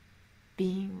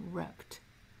being wrapped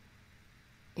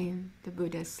in the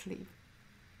Buddha's sleeve.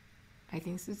 I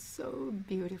think this is so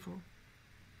beautiful.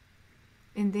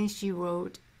 And then she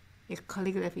wrote a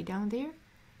calligraphy down there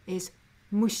is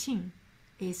mushin,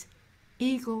 is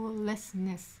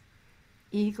egolessness.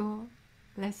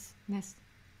 Egolessness.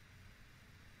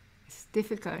 It's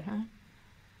difficult, huh?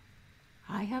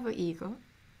 I have an ego.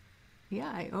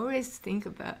 Yeah, I always think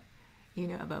about,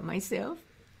 about myself.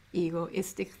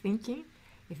 Egoistic thinking.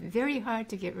 It's very hard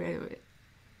to get rid of it.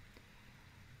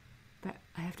 But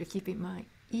I have to keep in mind,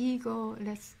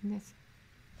 egolessness.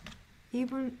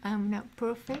 Even I'm not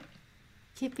perfect,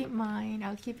 keep in mind,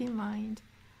 I'll keep in mind,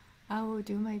 I will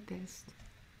do my best.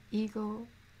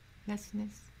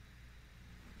 Egolessness.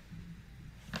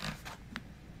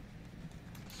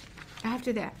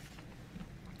 After that,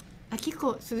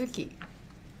 Akiko Suzuki.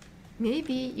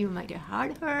 Maybe you might have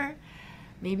heard her,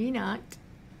 maybe not.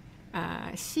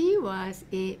 She was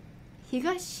a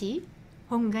Higashi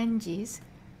Honganji's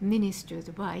minister's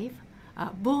wife,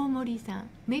 Bomori-san.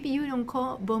 Maybe you don't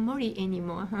call Bomori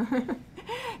anymore.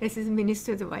 This is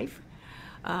minister's wife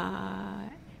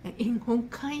in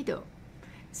Hokkaido.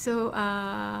 So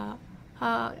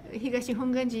Higashi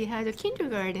Honganji had a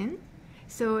kindergarten.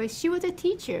 So she was a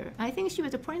teacher. I think she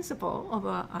was a principal of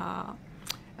a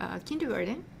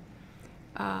kindergarten.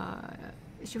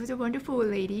 She was a wonderful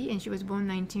lady, and she was born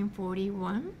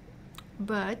 1941.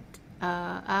 But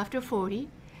after 40,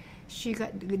 she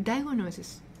got the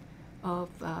diagnosis of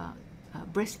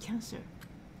breast cancer.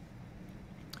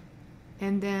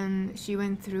 And then she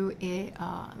went through a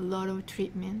lot of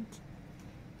treatment,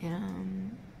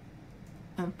 and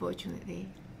unfortunately,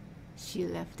 she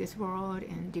left this world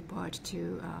and departed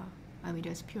to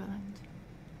Amida's Pure Land.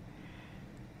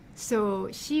 So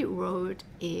she wrote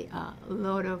a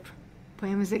lot of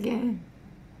poems again,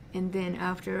 and then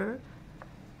after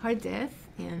her death,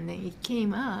 and then it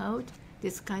came out,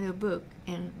 this kind of book,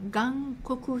 and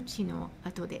Gankokuchi no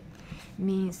Atode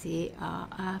means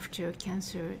after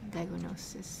cancer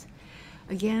diagnosis.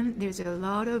 Again, there's a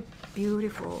lot of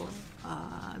beautiful,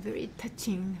 very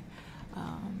touching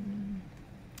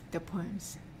the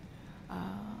poems.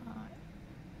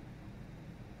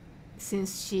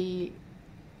 Since she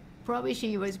Probably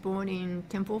she was born in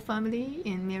temple family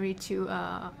and married to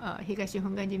Higashi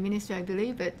Honganji minister, I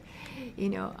believe. But you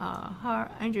know, her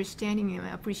understanding and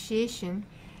appreciation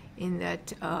in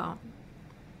that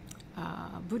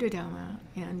Buddha Dharma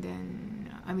and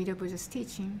then Amida Buddha's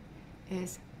teaching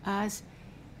is as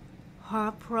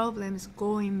her problems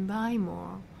going by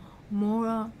more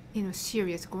you know,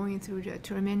 serious, going through the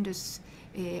tremendous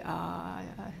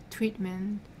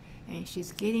treatment, and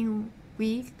she's getting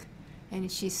weak,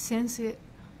 and she senses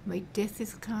my death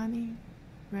is coming,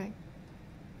 right?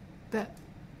 But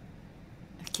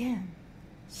again,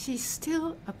 she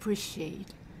still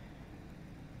appreciates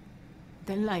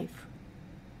the life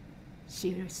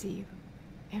she received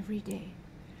every day.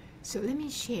 So let me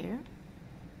share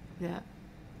the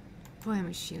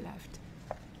poem she left.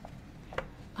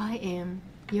 I am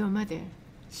your mother.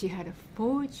 She had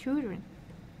 4 children.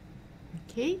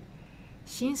 Okay?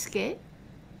 Shinsuke,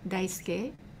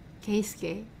 Daisuke,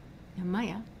 Keisuke, and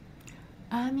Maya.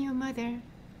 I'm your mother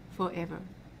forever.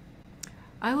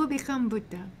 I will become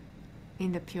Buddha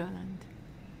in the Pure Land,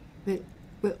 but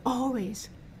will always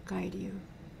guide you.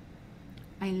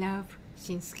 I love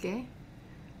Shinsuke.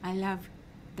 I love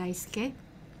Daisuke.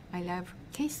 I love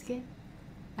Keisuke.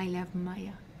 I love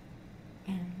Maya.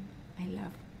 And I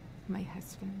love my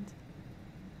husband.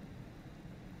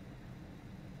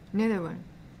 Another one,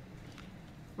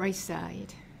 right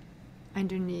side,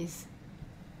 underneath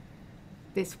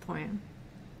this poem.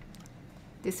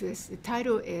 The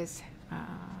title is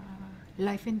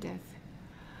Life and Death.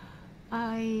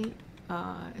 I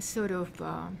sort of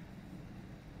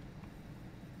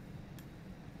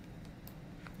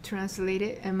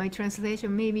translated, and my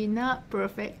translation may be not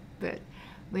perfect, but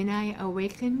when I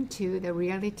awaken to the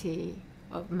reality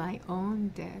of my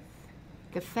own death,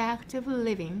 the fact of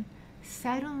living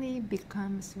suddenly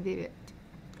becomes vivid.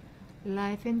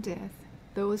 Life and death,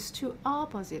 those two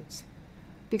opposites,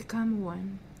 become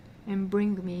one and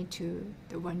bring me to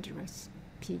the wondrous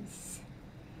peace.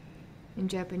 In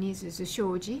Japanese, it's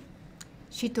shoji.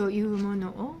 死というもの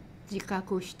を自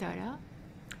覚したら、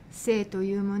生と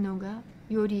いうものが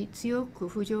より強く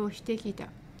浮上してきた。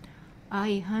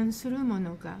相反するも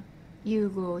のが融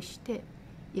合して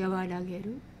和らげ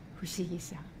る不思議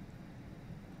さ。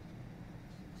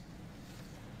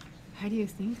How do you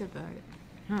think about it?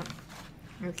 Huh.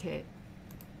 Okay.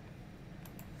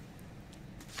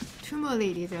 2 more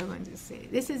ladies I want to say.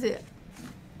 This is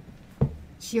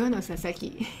Chiono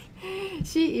Sasaki.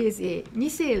 She is a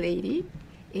Nisei lady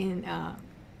in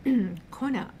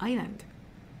Kona Island.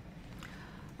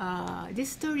 This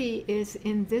story is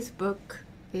in this book.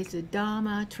 It's a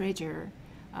Dharma Treasure,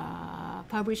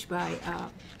 published by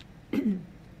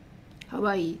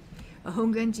Hawaii,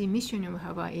 Honganji Mission of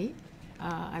Hawaii.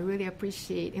 I really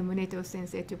appreciate Emuneto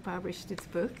Sensei to publish this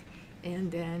book.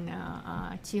 And then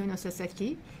Chiono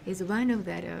Sasaki is one of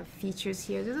the features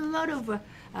here. There's a lot of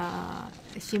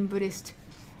Shin Buddhist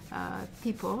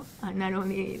people, not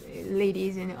only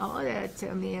ladies and all that,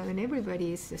 male and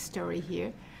everybody's story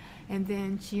here. And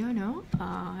then Chiono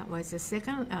was the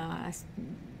second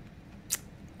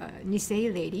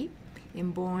Nisei lady,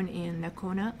 and born in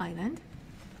Kona Island.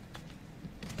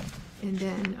 And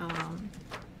then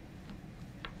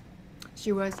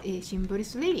she was a Shin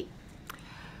Buddhist lady.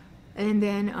 And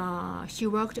then she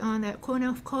worked on the Corner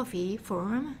of Coffee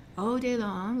farm all day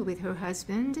long with her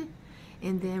husband,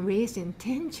 and then raised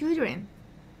 10 children.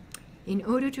 In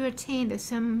order to attain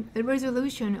some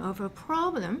resolution of her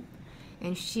problem,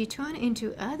 and she turned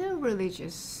into other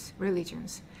religions,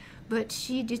 but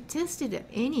she detested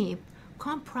any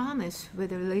compromise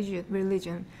with a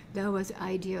religion that was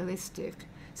idealistic.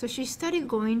 So she started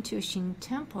going to Shin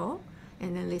temple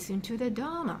and then listened to the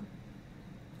Dharma.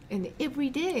 And every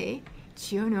day,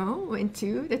 Chiono went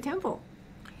to the temple.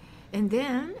 And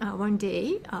then one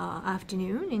day,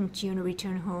 afternoon, and Chiono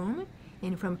returned home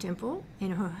and from temple,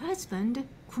 and her husband,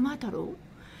 Kumataro,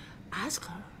 asked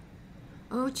her,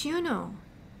 "Oh, Chiono,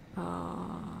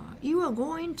 you are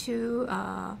going to,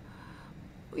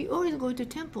 we always go to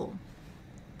temple.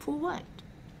 For what?"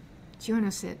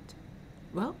 Chiono said,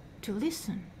 "Well, to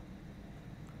listen."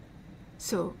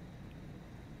 So,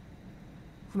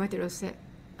 Kumataro said,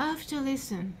 "After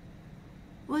listen,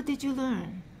 what did you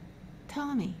learn?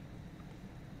 Tell me."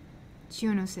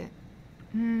 Chiono said,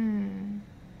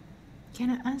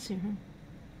 cannot answer her.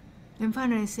 And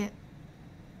finally said,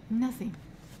 "Nothing."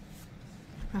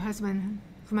 Her husband,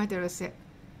 Kumataro, said,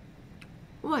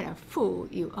 "What a fool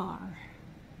you are."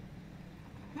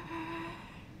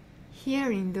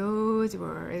 Hearing those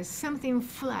words, something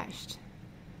flashed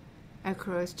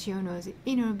across Chiono's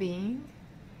inner being,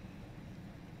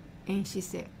 and she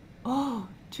said, "Oh,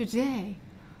 today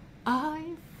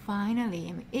I finally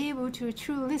am able to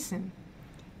truly listen.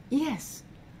 Yes,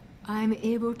 I'm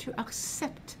able to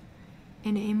accept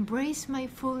and embrace my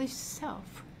foolish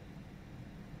self.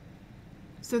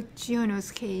 So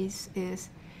Chiono's case is,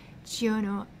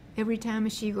 Chiono, every time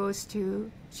she went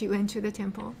to the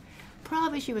temple,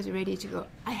 probably she was ready to go,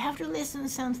 I have to listen to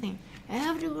something, I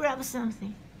have to grab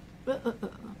something. But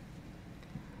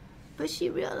she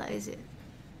realized it.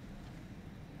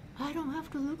 I don't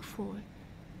have to look for it.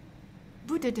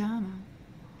 Buddha Dharma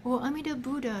or Amida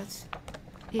Buddha's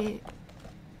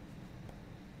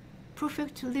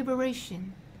perfect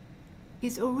liberation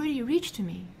is already reached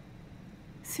me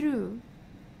through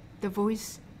the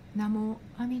voice Namo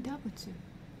Amida Butsu.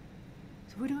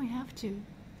 So we don't have to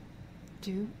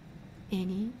do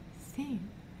anything,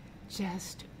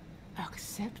 just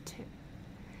accept it.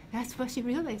 That's what she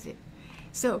realized it.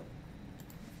 So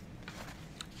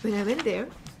when I went there,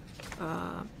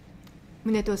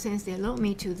 Muneto Sensei loaned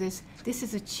me to this. This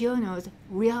is Chiono's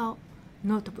real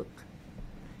notebook.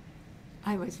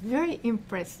 I was very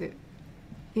impressed,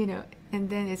 and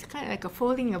then it's kind of like a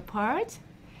falling apart.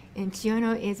 And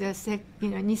Chiono is a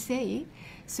Nisei,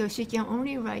 so she can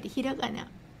only write hiragana.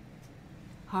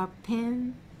 Her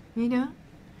pen,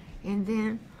 and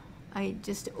then I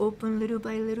just open little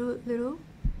by little,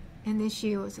 and then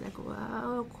she was like,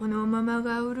 wow, このまま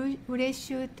が嬉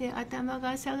しゅうて頭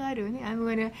が下がるね. I'm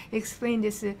going to explain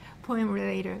this poem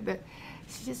later, but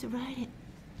she just write it.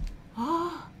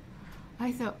 Oh,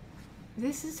 I thought,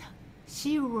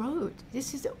 she wrote,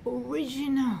 this is the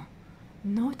original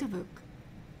notebook.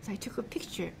 So I took a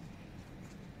picture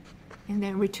and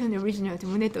then returned the original to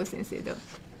Muneto Sensei though.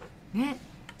 Yeah.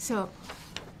 So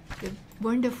the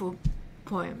wonderful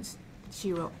poems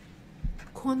she wrote.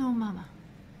 Kono mama.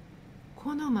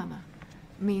 Kono mama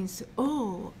means,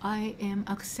 oh, I am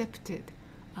accepted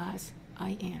as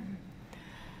I am.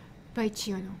 By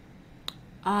Chiono.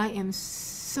 I am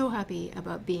so happy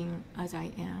about being as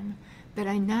I am that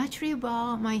I naturally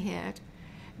bow my head.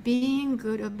 Being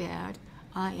good or bad,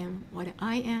 I am what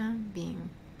I am. Being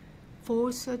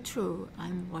false or true,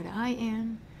 I'm what I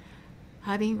am.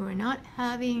 Having or not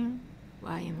having,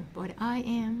 I am what I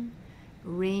am.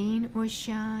 Rain or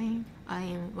shine, I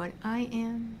am what I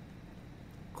am.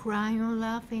 Crying or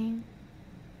laughing,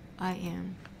 I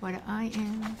am what I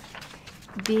am.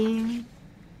 Being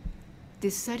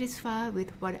dissatisfied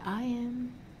with what I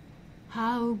am,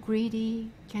 how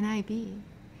greedy can I be?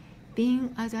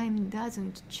 Being as I am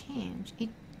doesn't change. It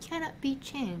cannot be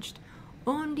changed.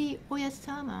 Only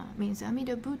Oyasama, means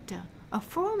Amida Buddha,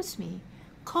 affirms me,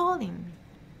 calling me,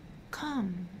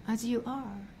 come as you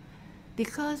are.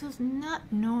 Because of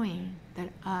not knowing that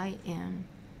I am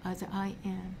as I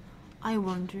am, I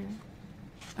wander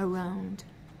around,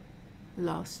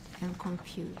 lost and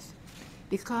confused.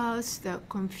 Because the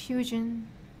confusion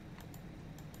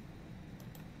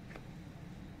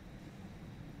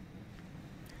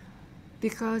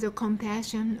because the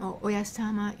compassion of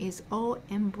Oyasama is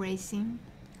all-embracing,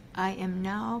 I am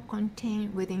now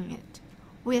contained within it.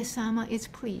 Oyasama is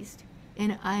pleased,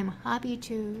 and I am happy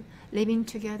to living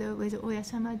together with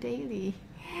Oyasama daily.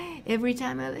 Every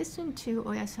time I listen to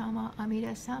Oyasama,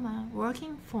 Amida-sama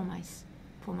working for my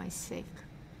sake,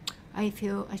 I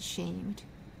feel ashamed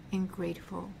and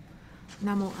grateful.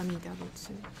 Namo Amida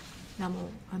Butsu. Namo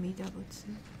Amida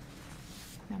Butsu.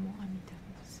 Namo Amida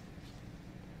Butsu.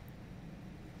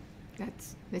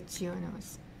 That's the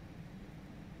Chiono's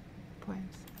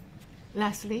poems.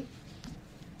 Lastly,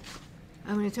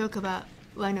 I'm going to talk about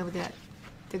one of the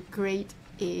great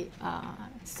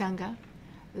Sangha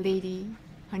lady.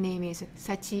 Her name is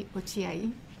Sachi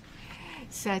Ochiai.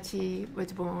 Sachi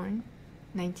was born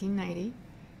 1990,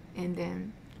 and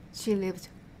then she lived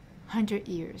 100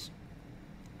 years.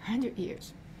 100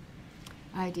 years.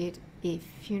 I did a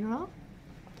funeral,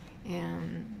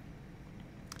 and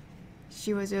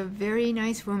she was a very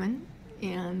nice woman,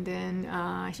 and then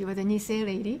she was a Nisei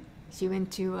lady. She went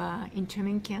to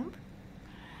internment camp,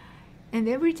 and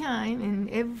every time, and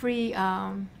every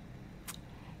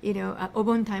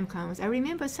Obon time comes, I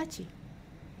remember Sachi.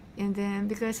 And then,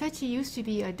 because Sachi used to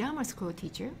be a Dharma school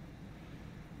teacher,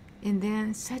 and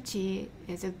then Sachi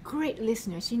is a great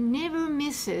listener. She never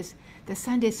misses the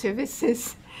Sunday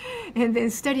services and then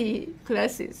study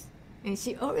classes. And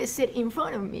she always sat in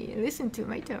front of me and listened to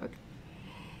my talk.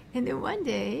 And then one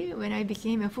day, when I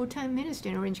became a full-time minister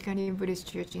in Orange County Buddhist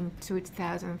Church in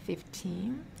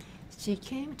 2015, she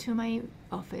came to my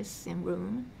office and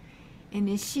room, and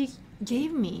then she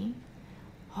gave me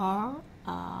her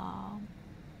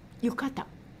yukata.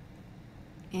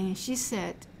 And she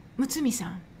said,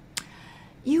 Mutsumi-san,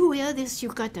 you wear this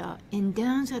yukata and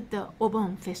dance at the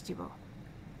Obon festival.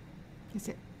 I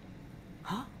said,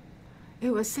 huh?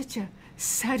 It was such a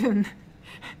sudden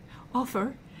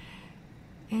offer.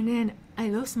 And then I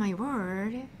lost my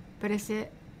word, but I said,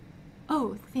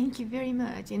 oh, thank you very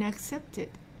much, and I accepted.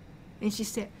 And she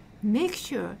said, make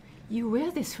sure you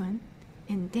wear this one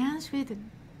and dance with the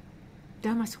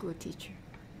Dharma school teacher.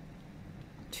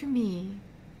 To me,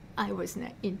 I was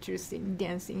not interested in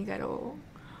dancing at all.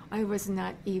 I was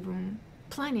not even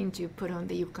planning to put on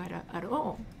the yukata at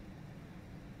all.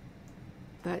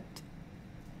 But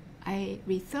I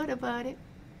rethought about it.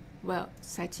 Well,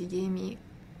 Sachi gave me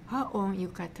her own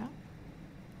yukata,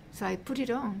 so I put it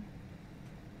on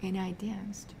and I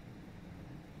danced.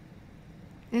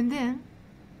 And then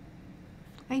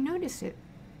I noticed it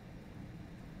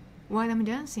while I'm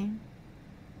dancing.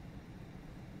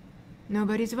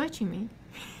 Nobody's watching me.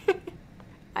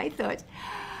 I thought,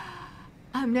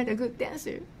 I'm not a good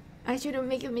dancer. I shouldn't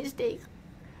make a mistake.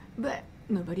 But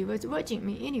nobody was watching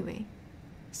me anyway.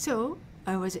 So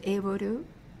I was able to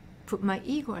put my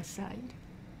ego aside.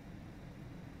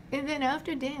 And then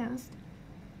after dance,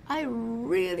 I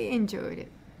really enjoyed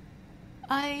it.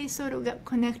 I sort of got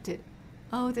connected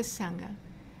all the Sangha.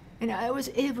 And I was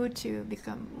able to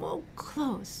become more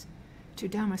close to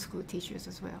Dharma school teachers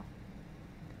as well.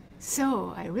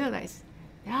 So I realized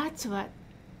that's what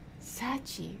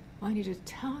Sachi wanted to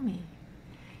tell me.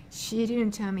 She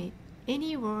didn't tell me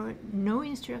any word, no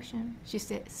instruction. She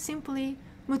said simply,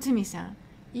 Mutsumi-san,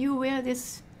 you wear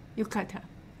this yukata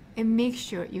and make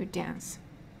sure you dance.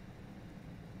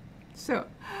 So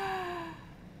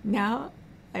now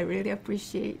I really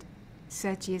appreciate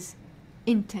Sachi's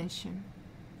intention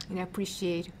and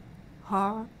appreciate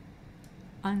her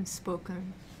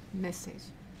unspoken message.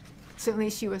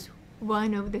 Certainly she was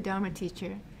one of the Dharma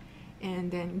teacher and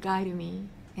then guided me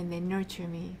and then nurtured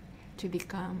me to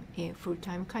become a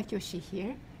full-time kakyoshi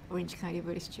here, Orange County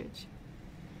Buddhist Church.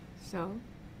 So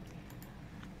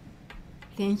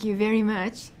thank you very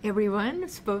much, everyone,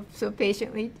 so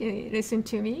patiently listened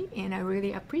to me, and I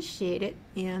really appreciate it.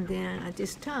 And then at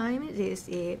this time, there's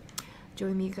a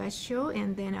Join Me show,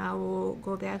 and then I will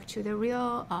go back to the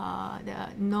real, the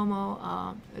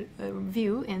normal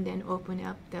view, and then open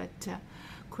up that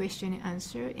question and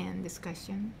answer and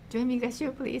discussion. Join Me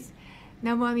show, please.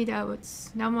 Namo Amida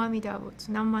Butsu, Namo Amida Butsu,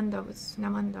 Namanda Butsu,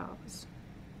 Namanda Butsu.